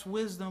lacks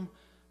wisdom,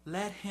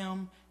 let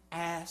him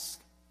ask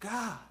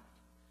God,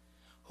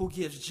 who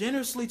gives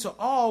generously to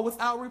all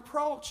without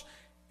reproach,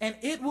 and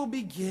it will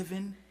be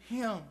given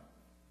him.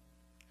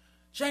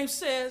 James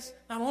says,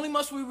 not only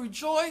must we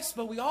rejoice,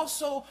 but we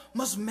also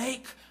must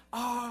make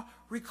our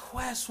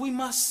requests. We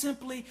must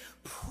simply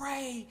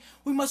pray.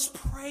 We must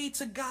pray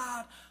to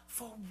God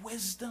for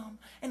wisdom.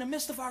 In the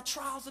midst of our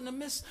trials, in the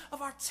midst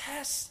of our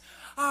tests,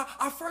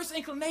 our first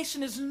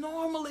inclination is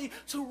normally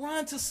to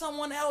run to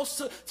someone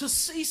else, to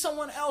see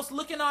someone else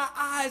look in our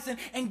eyes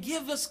and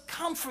give us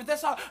comfort.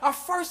 That's our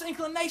first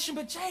inclination.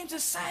 But James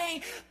is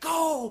saying,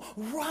 go,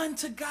 run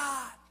to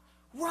God.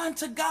 Run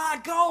to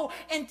God. Go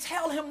and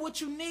tell him what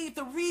you need.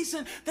 The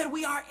reason that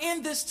we are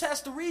in this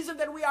test, the reason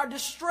that we are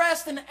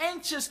distressed and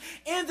anxious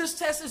in this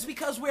test is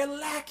because we're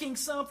lacking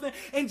something.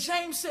 And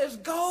James says,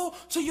 go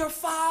to your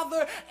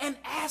Father and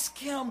ask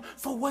him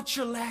for what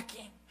you're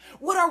lacking.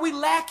 What are we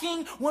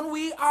lacking when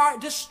we are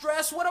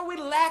distressed? What are we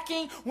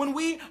lacking when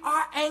we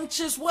are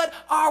anxious? What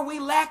are we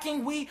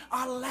lacking? We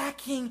are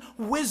lacking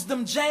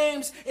wisdom.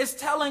 James is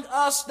telling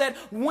us that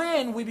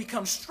when we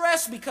become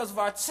stressed because of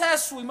our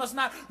tests, we must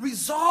not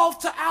resolve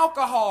to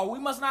alcohol. We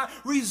must not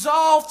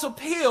resolve to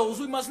pills.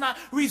 We must not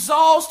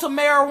resolve to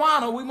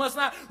marijuana. We must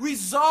not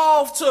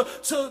resolve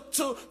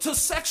to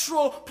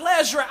sexual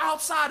pleasure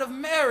outside of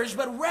marriage,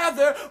 but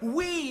rather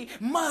we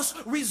must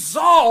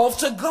resolve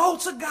to go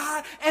to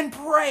God and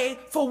pray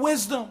for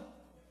wisdom.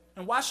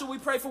 And why should we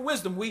pray for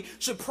wisdom? We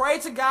should pray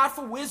to God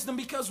for wisdom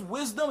because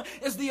wisdom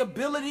is the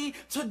ability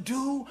to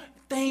do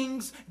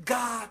things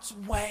God's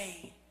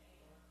way.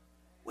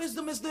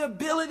 Wisdom is the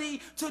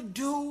ability to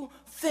do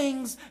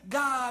things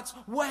God's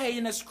way.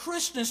 And as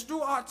Christians,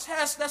 through our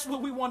tests, that's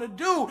what we want to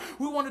do.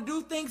 We want to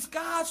do things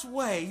God's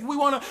way. We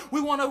want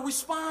to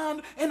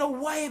respond in a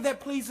way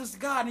that pleases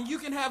God. And you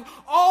can have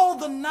all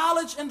the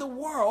knowledge in the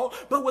world,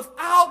 but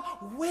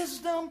without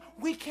wisdom,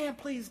 we can't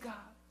please God.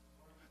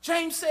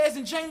 James says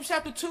in James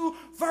chapter 2,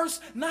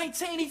 verse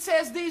 19, he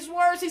says these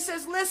words. He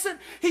says, listen,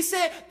 he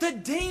said, the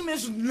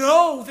demons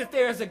know that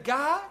there is a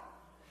God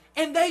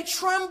and they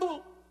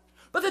tremble.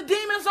 But the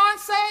demons aren't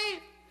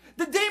saved.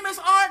 The demons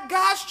aren't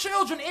God's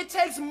children. It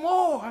takes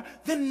more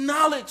than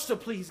knowledge to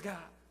please God.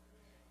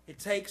 It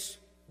takes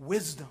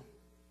wisdom.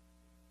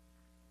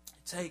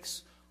 It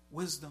takes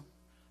wisdom.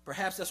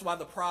 Perhaps that's why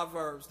the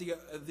Proverbs,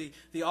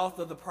 the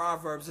author of the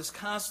Proverbs is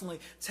constantly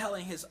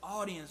telling his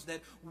audience that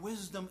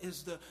wisdom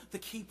is the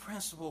key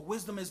principle.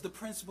 Wisdom is the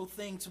principal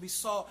thing to be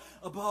sought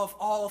above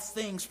all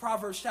things.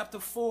 Proverbs chapter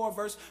 4,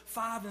 verse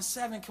 5 and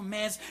 7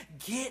 commands,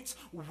 get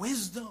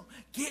wisdom.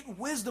 Get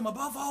wisdom.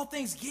 Above all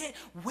things, get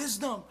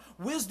wisdom.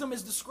 Wisdom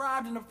is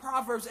described in the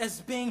Proverbs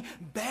as being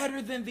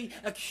better than the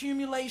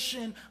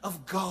accumulation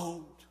of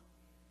gold.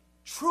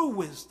 True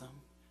wisdom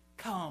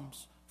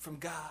comes from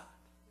God.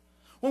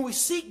 When we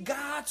seek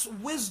God's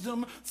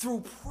wisdom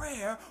through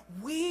prayer,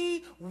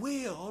 we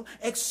will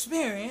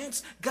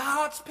experience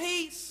God's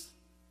peace.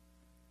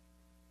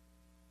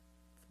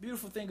 The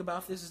beautiful thing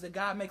about this is that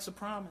God makes a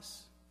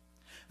promise.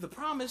 The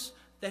promise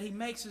that he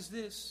makes is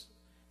this,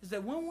 is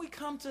that when we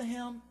come to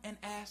him and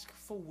ask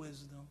for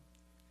wisdom,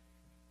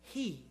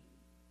 he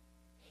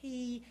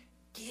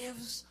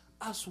gives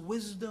us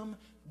wisdom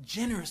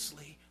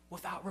generously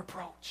without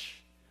reproach.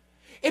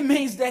 It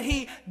means that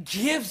he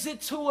gives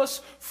it to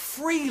us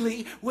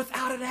freely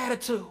without an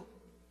attitude.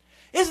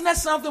 Isn't that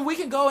something? We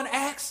can go and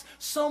ask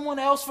someone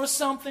else for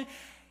something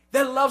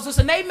that loves us,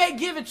 and they may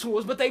give it to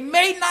us, but they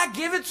may not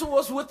give it to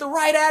us with the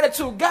right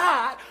attitude.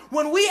 God,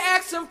 when we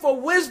ask him for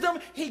wisdom,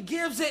 he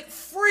gives it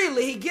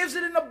freely. He gives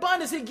it in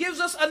abundance. He gives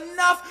us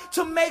enough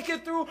to make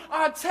it through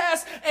our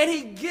test, and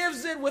he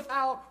gives it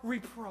without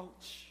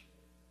reproach.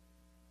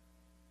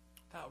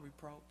 Without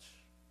reproach.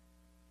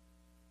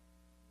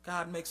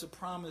 God makes a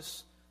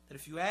promise that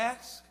if you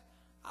ask,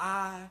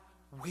 I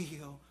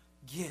will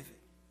give it.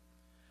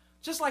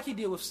 Just like he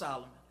did with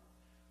Solomon.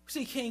 We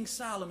see King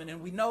Solomon,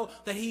 and we know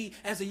that he,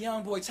 as a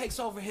young boy, takes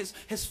over his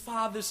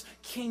father's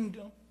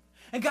kingdom.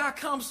 And God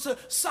comes to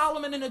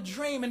Solomon in a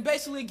dream and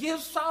basically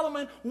gives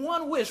Solomon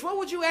one wish. What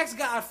would you ask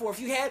God for if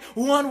you had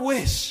one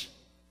wish?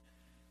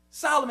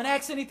 Solomon,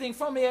 ask anything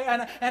from me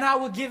and I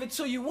will give it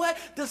to you. What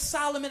does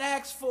Solomon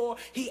ask for?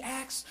 He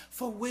asks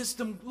for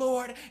wisdom.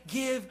 Lord,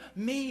 give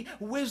me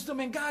wisdom.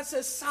 And God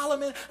says,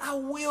 Solomon, I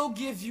will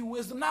give you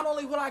wisdom. Not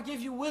only will I give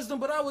you wisdom,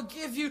 but I will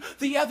give you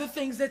the other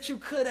things that you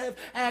could have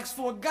asked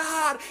for.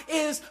 God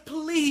is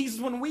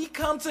pleased when we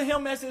come to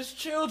him as his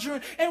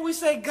children and we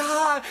say,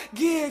 God,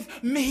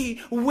 give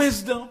me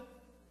wisdom.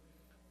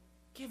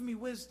 Give me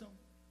wisdom.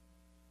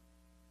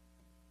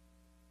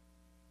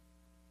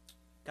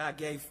 God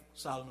gave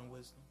Solomon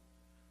wisdom.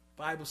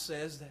 The Bible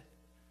says that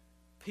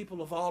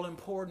people of all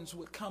importance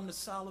would come to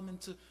Solomon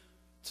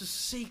to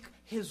seek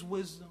his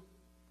wisdom.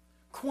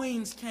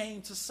 Queens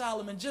came to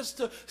Solomon just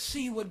to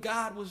see what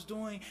God was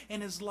doing in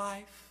his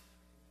life.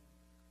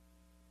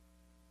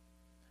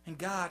 And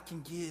God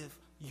can give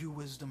you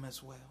wisdom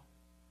as well.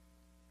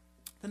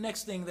 The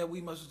next thing that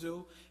we must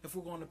do if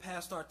we're going to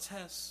pass our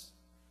tests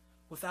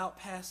without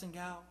passing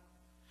out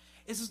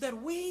is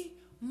that we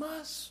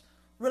must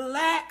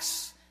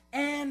relax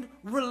and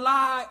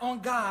rely on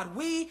God.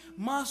 We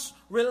must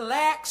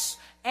relax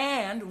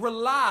and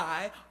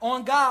rely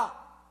on God.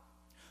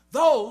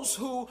 Those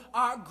who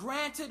are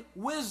granted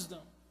wisdom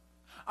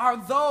are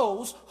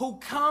those who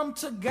come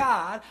to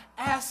God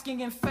asking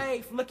in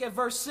faith. Look at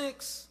verse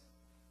 6.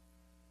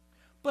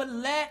 But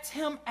let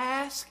him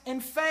ask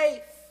in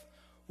faith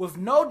with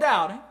no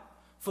doubting,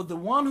 for the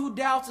one who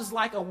doubts is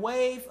like a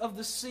wave of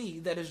the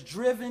sea that is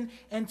driven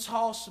and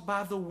tossed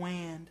by the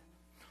wind.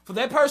 For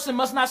that person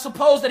must not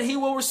suppose that he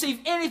will receive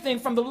anything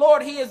from the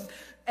Lord. He is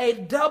a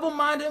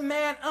double-minded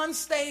man,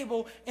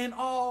 unstable in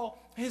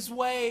all his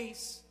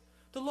ways.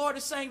 The Lord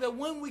is saying that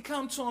when we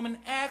come to him and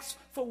ask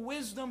for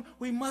wisdom,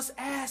 we must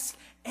ask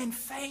in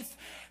faith.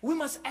 We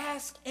must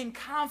ask in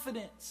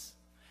confidence.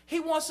 He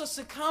wants us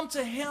to come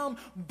to him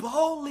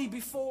boldly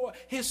before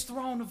his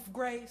throne of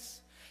grace.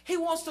 He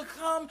wants to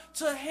come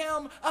to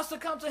him, us to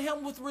come to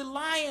him with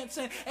reliance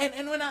and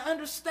an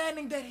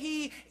understanding that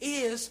he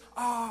is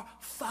our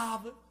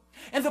Father.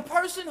 And the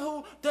person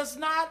who does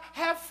not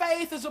have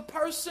faith is a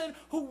person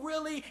who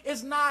really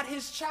is not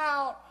his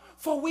child.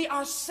 For we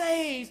are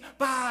saved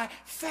by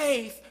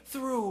faith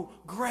through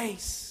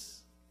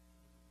grace.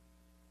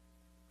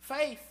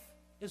 Faith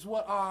is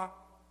what our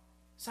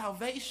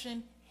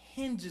salvation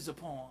hinges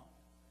upon.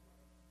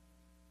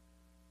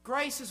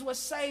 Grace is what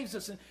saves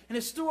us, and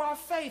it's through our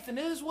faith, and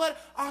it is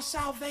what our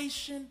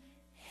salvation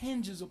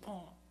hinges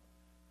upon.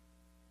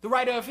 The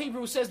writer of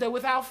Hebrews says that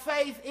without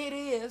faith, it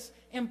is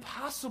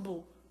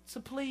impossible to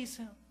please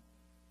him.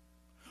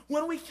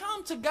 When we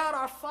come to God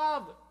our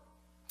Father,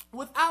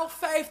 without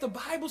faith, the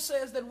Bible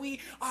says that we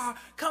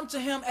come to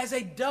him as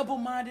a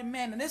double-minded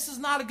man. And this is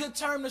not a good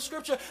term in the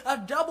scripture. A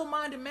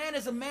double-minded man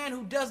is a man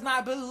who does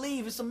not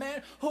believe. It's a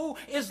man who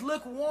is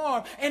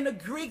lukewarm. In the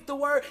Greek, the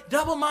word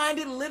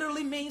double-minded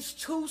literally means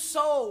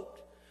two-souled.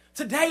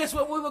 Today is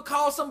what we would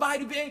call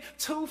somebody being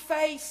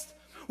two-faced.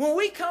 When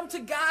we come to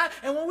God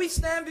and when we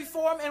stand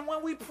before him and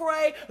when we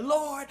pray,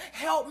 Lord,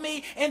 help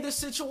me in this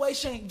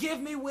situation, give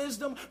me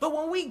wisdom. But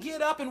when we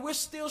get up and we're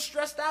still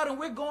stressed out and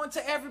we're going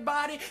to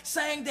everybody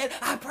saying that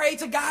I prayed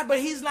to God, but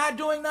he's not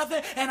doing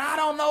nothing and I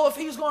don't know if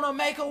he's going to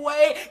make a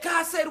way,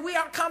 God said we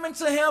are coming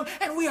to him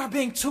and we are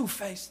being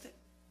two-faced.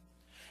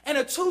 And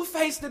a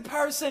two-faced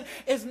person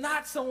is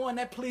not someone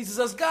that pleases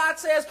us. God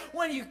says,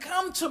 when you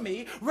come to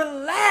me,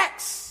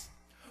 relax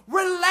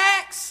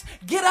Relax.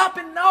 Get up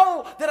and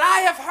know that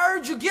I have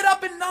heard you. Get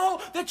up and know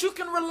that you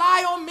can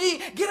rely on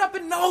me. Get up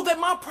and know that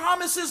my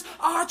promises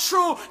are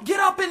true. Get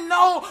up and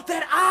know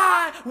that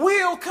I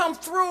will come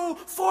through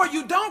for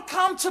you. Don't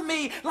come to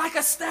me like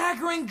a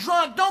staggering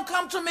drunk. Don't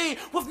come to me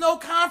with no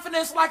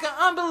confidence like an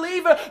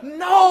unbeliever.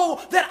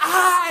 Know that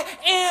I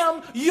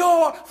am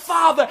your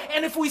Father.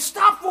 And if we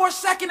stop for a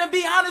second and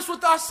be honest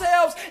with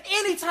ourselves,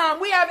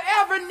 anytime we have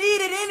ever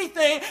needed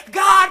anything,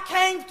 God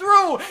came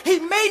through. He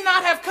may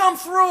not have come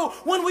through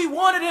when we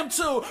wanted him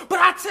to, but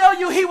I tell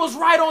you, he was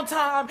right on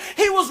time.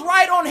 He was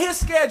right on his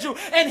schedule,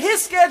 and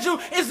his schedule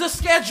is the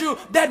schedule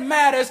that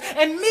matters.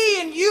 And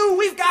me and you,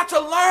 we've got to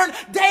learn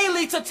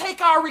daily to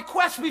take our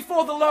requests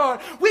before the Lord.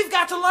 We've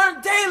got to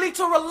learn daily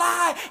to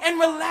rely and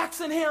relax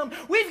in him.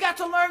 We've got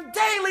to learn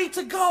daily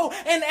to go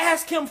and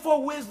ask him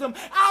for wisdom.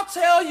 I'll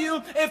tell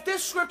you, if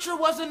this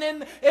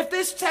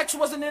text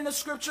wasn't in the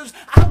scriptures,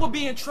 I would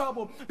be in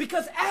trouble,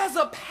 because as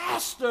a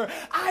pastor,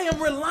 I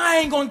am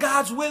relying on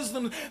God's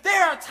wisdom.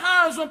 There are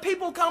times when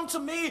people come to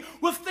me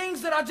with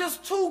things that are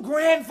just too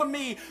grand for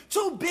me,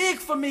 too big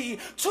for me,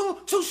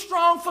 too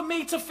strong for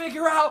me to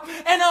figure out.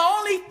 And the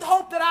only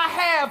hope that I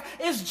have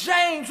is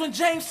James, when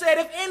James said,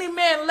 if any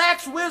man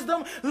lacks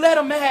wisdom, let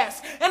him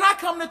ask. And I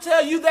come to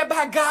tell you that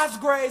by God's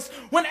grace,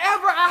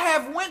 whenever I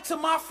have went to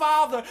my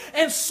Father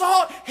and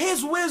sought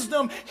his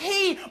wisdom,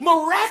 he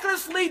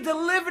miraculously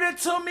delivered it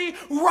to me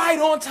right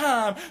on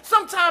time.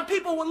 Sometimes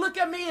people will look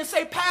at me and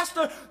say,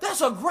 Pastor,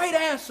 that's a great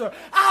answer.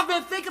 I've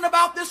been thinking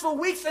about this for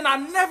weeks and I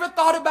never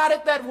thought about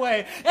it that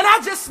way. And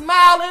I just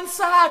smile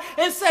inside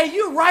and say,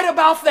 you're right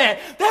about that.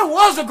 That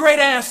was a great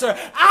answer.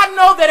 I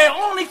know that it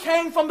only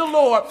came from the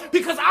Lord,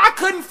 because I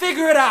couldn't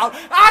figure it out.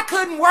 I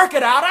couldn't work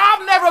it out.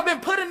 I've never been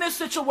put in this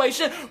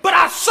situation, but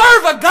I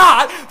serve a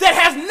God that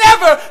has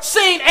never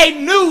seen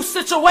a new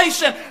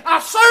situation. I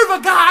serve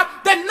a God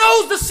that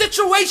knows the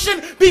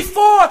situation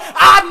before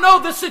I know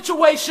the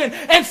situation.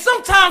 And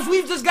sometimes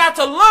we've just got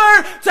to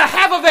learn to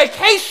have a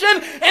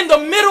vacation in the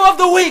middle of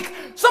the week.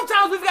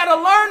 Sometimes we've got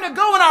to learn to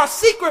go in our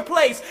secret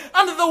place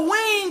under the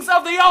wings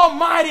of the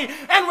Almighty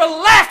and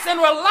relax and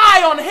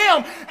rely on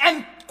him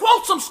and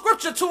quote some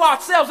scripture to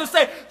ourselves and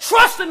say,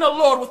 trust in the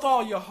Lord with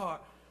all your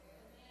heart.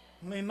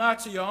 Lean not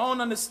to your own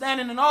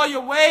understanding, in all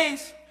your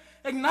ways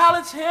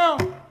acknowledge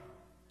him,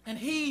 and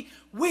he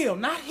will,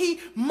 not he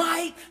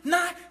might,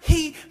 not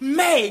he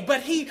may,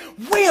 but he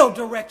will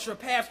direct your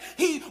paths.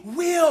 He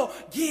will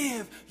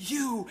give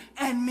you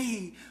and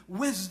me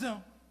wisdom.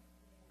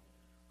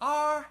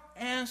 Our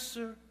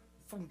answer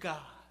from God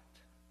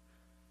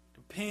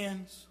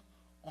depends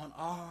on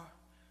our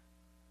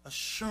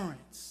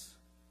assurance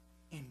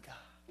in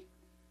God.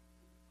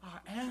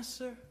 Our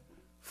answer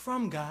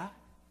from God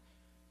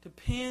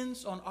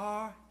depends on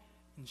our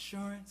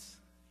assurance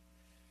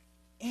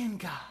in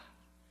God.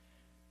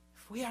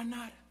 If we are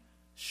not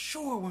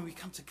sure when we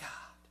come to God,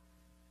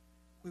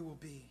 we will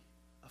be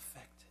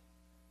affected.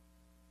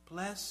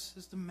 Blessed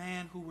is the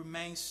man who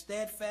remains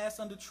steadfast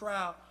under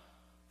trial,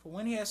 for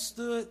when he has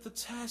stood the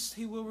test,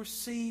 he will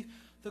receive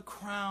the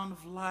crown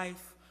of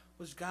life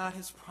which God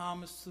has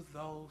promised to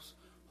those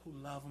who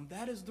love him.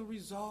 That is the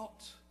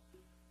result.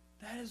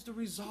 That is the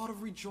result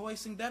of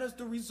rejoicing. That is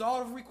the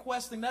result of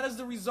requesting. That is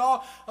the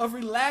result of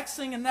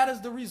relaxing. And that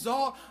is the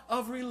result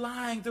of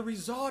relying. The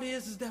result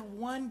is that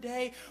one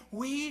day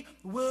we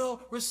will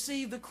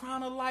receive the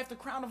crown of life. The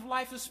crown of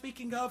life is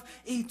speaking of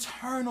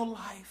eternal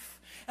life.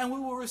 And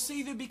we will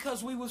receive it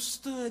because we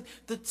withstood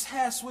the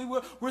test. We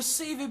will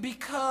receive it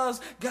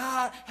because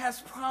God has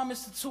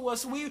promised it to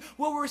us. We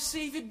will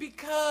receive it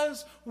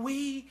because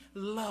we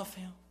love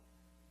him.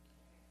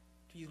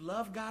 Do you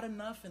love God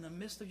enough in the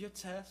midst of your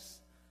tests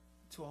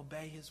to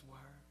obey his word?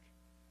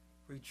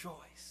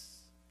 Rejoice,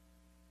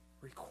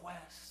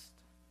 request,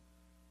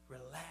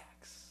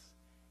 relax,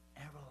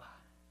 and rely.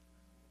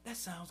 That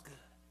sounds good.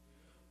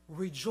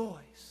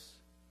 Rejoice,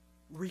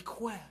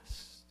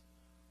 request,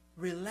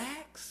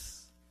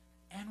 relax,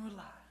 and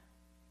rely.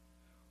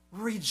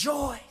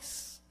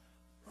 Rejoice,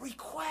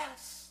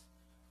 request,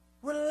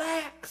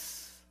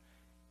 relax,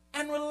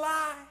 and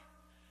rely.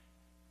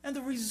 And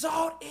the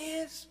result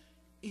is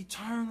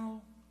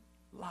eternal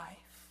life.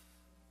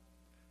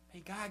 May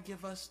God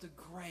give us the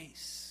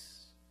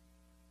grace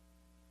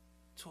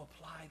to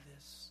apply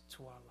this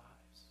to our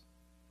lives.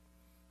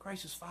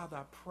 Gracious Father,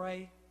 I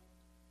pray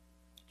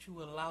that you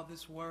will allow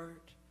this word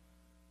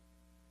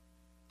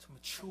to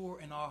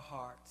mature in our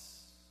hearts.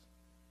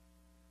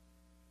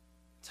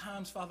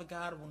 Times, Father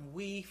God, when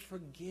we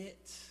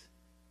forget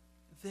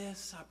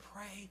this, I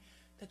pray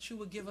that you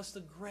would give us the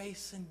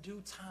grace in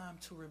due time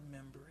to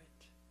remember it.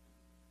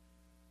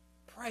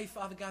 Pray,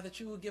 Father God, that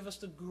you will give us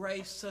the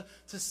grace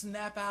to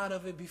snap out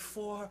of it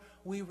before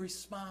we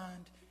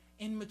respond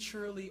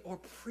immaturely or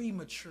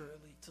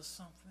prematurely to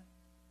something.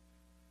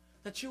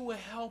 That you will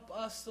help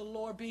us, the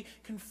Lord, be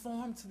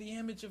conformed to the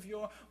image of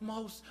your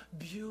most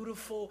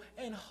beautiful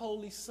and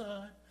holy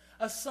Son.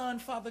 A Son,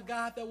 Father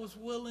God, that was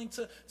willing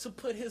to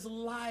put his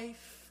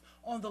life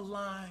on the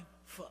line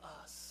for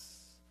us.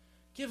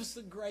 Give us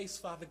the grace,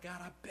 Father God.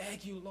 I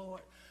beg you,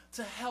 Lord.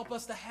 to help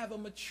us to have a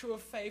mature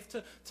faith,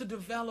 to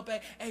develop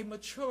a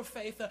mature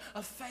faith,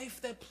 a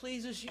faith that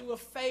pleases you, a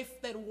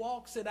faith that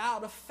walks it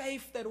out, a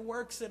faith that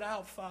works it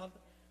out, Father.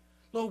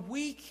 Lord,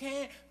 we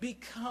can't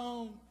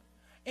become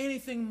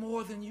anything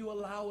more than you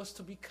allow us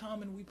to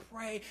become, and we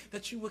pray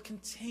that you will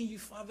continue,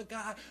 Father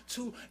God,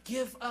 to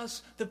give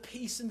us the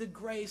peace and the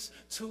grace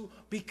to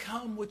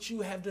become what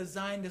you have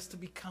designed us to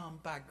become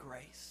by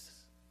grace.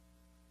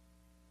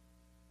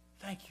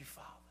 Thank you,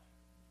 Father.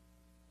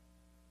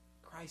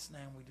 In Christ's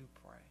name we do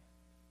pray.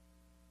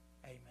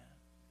 Amen.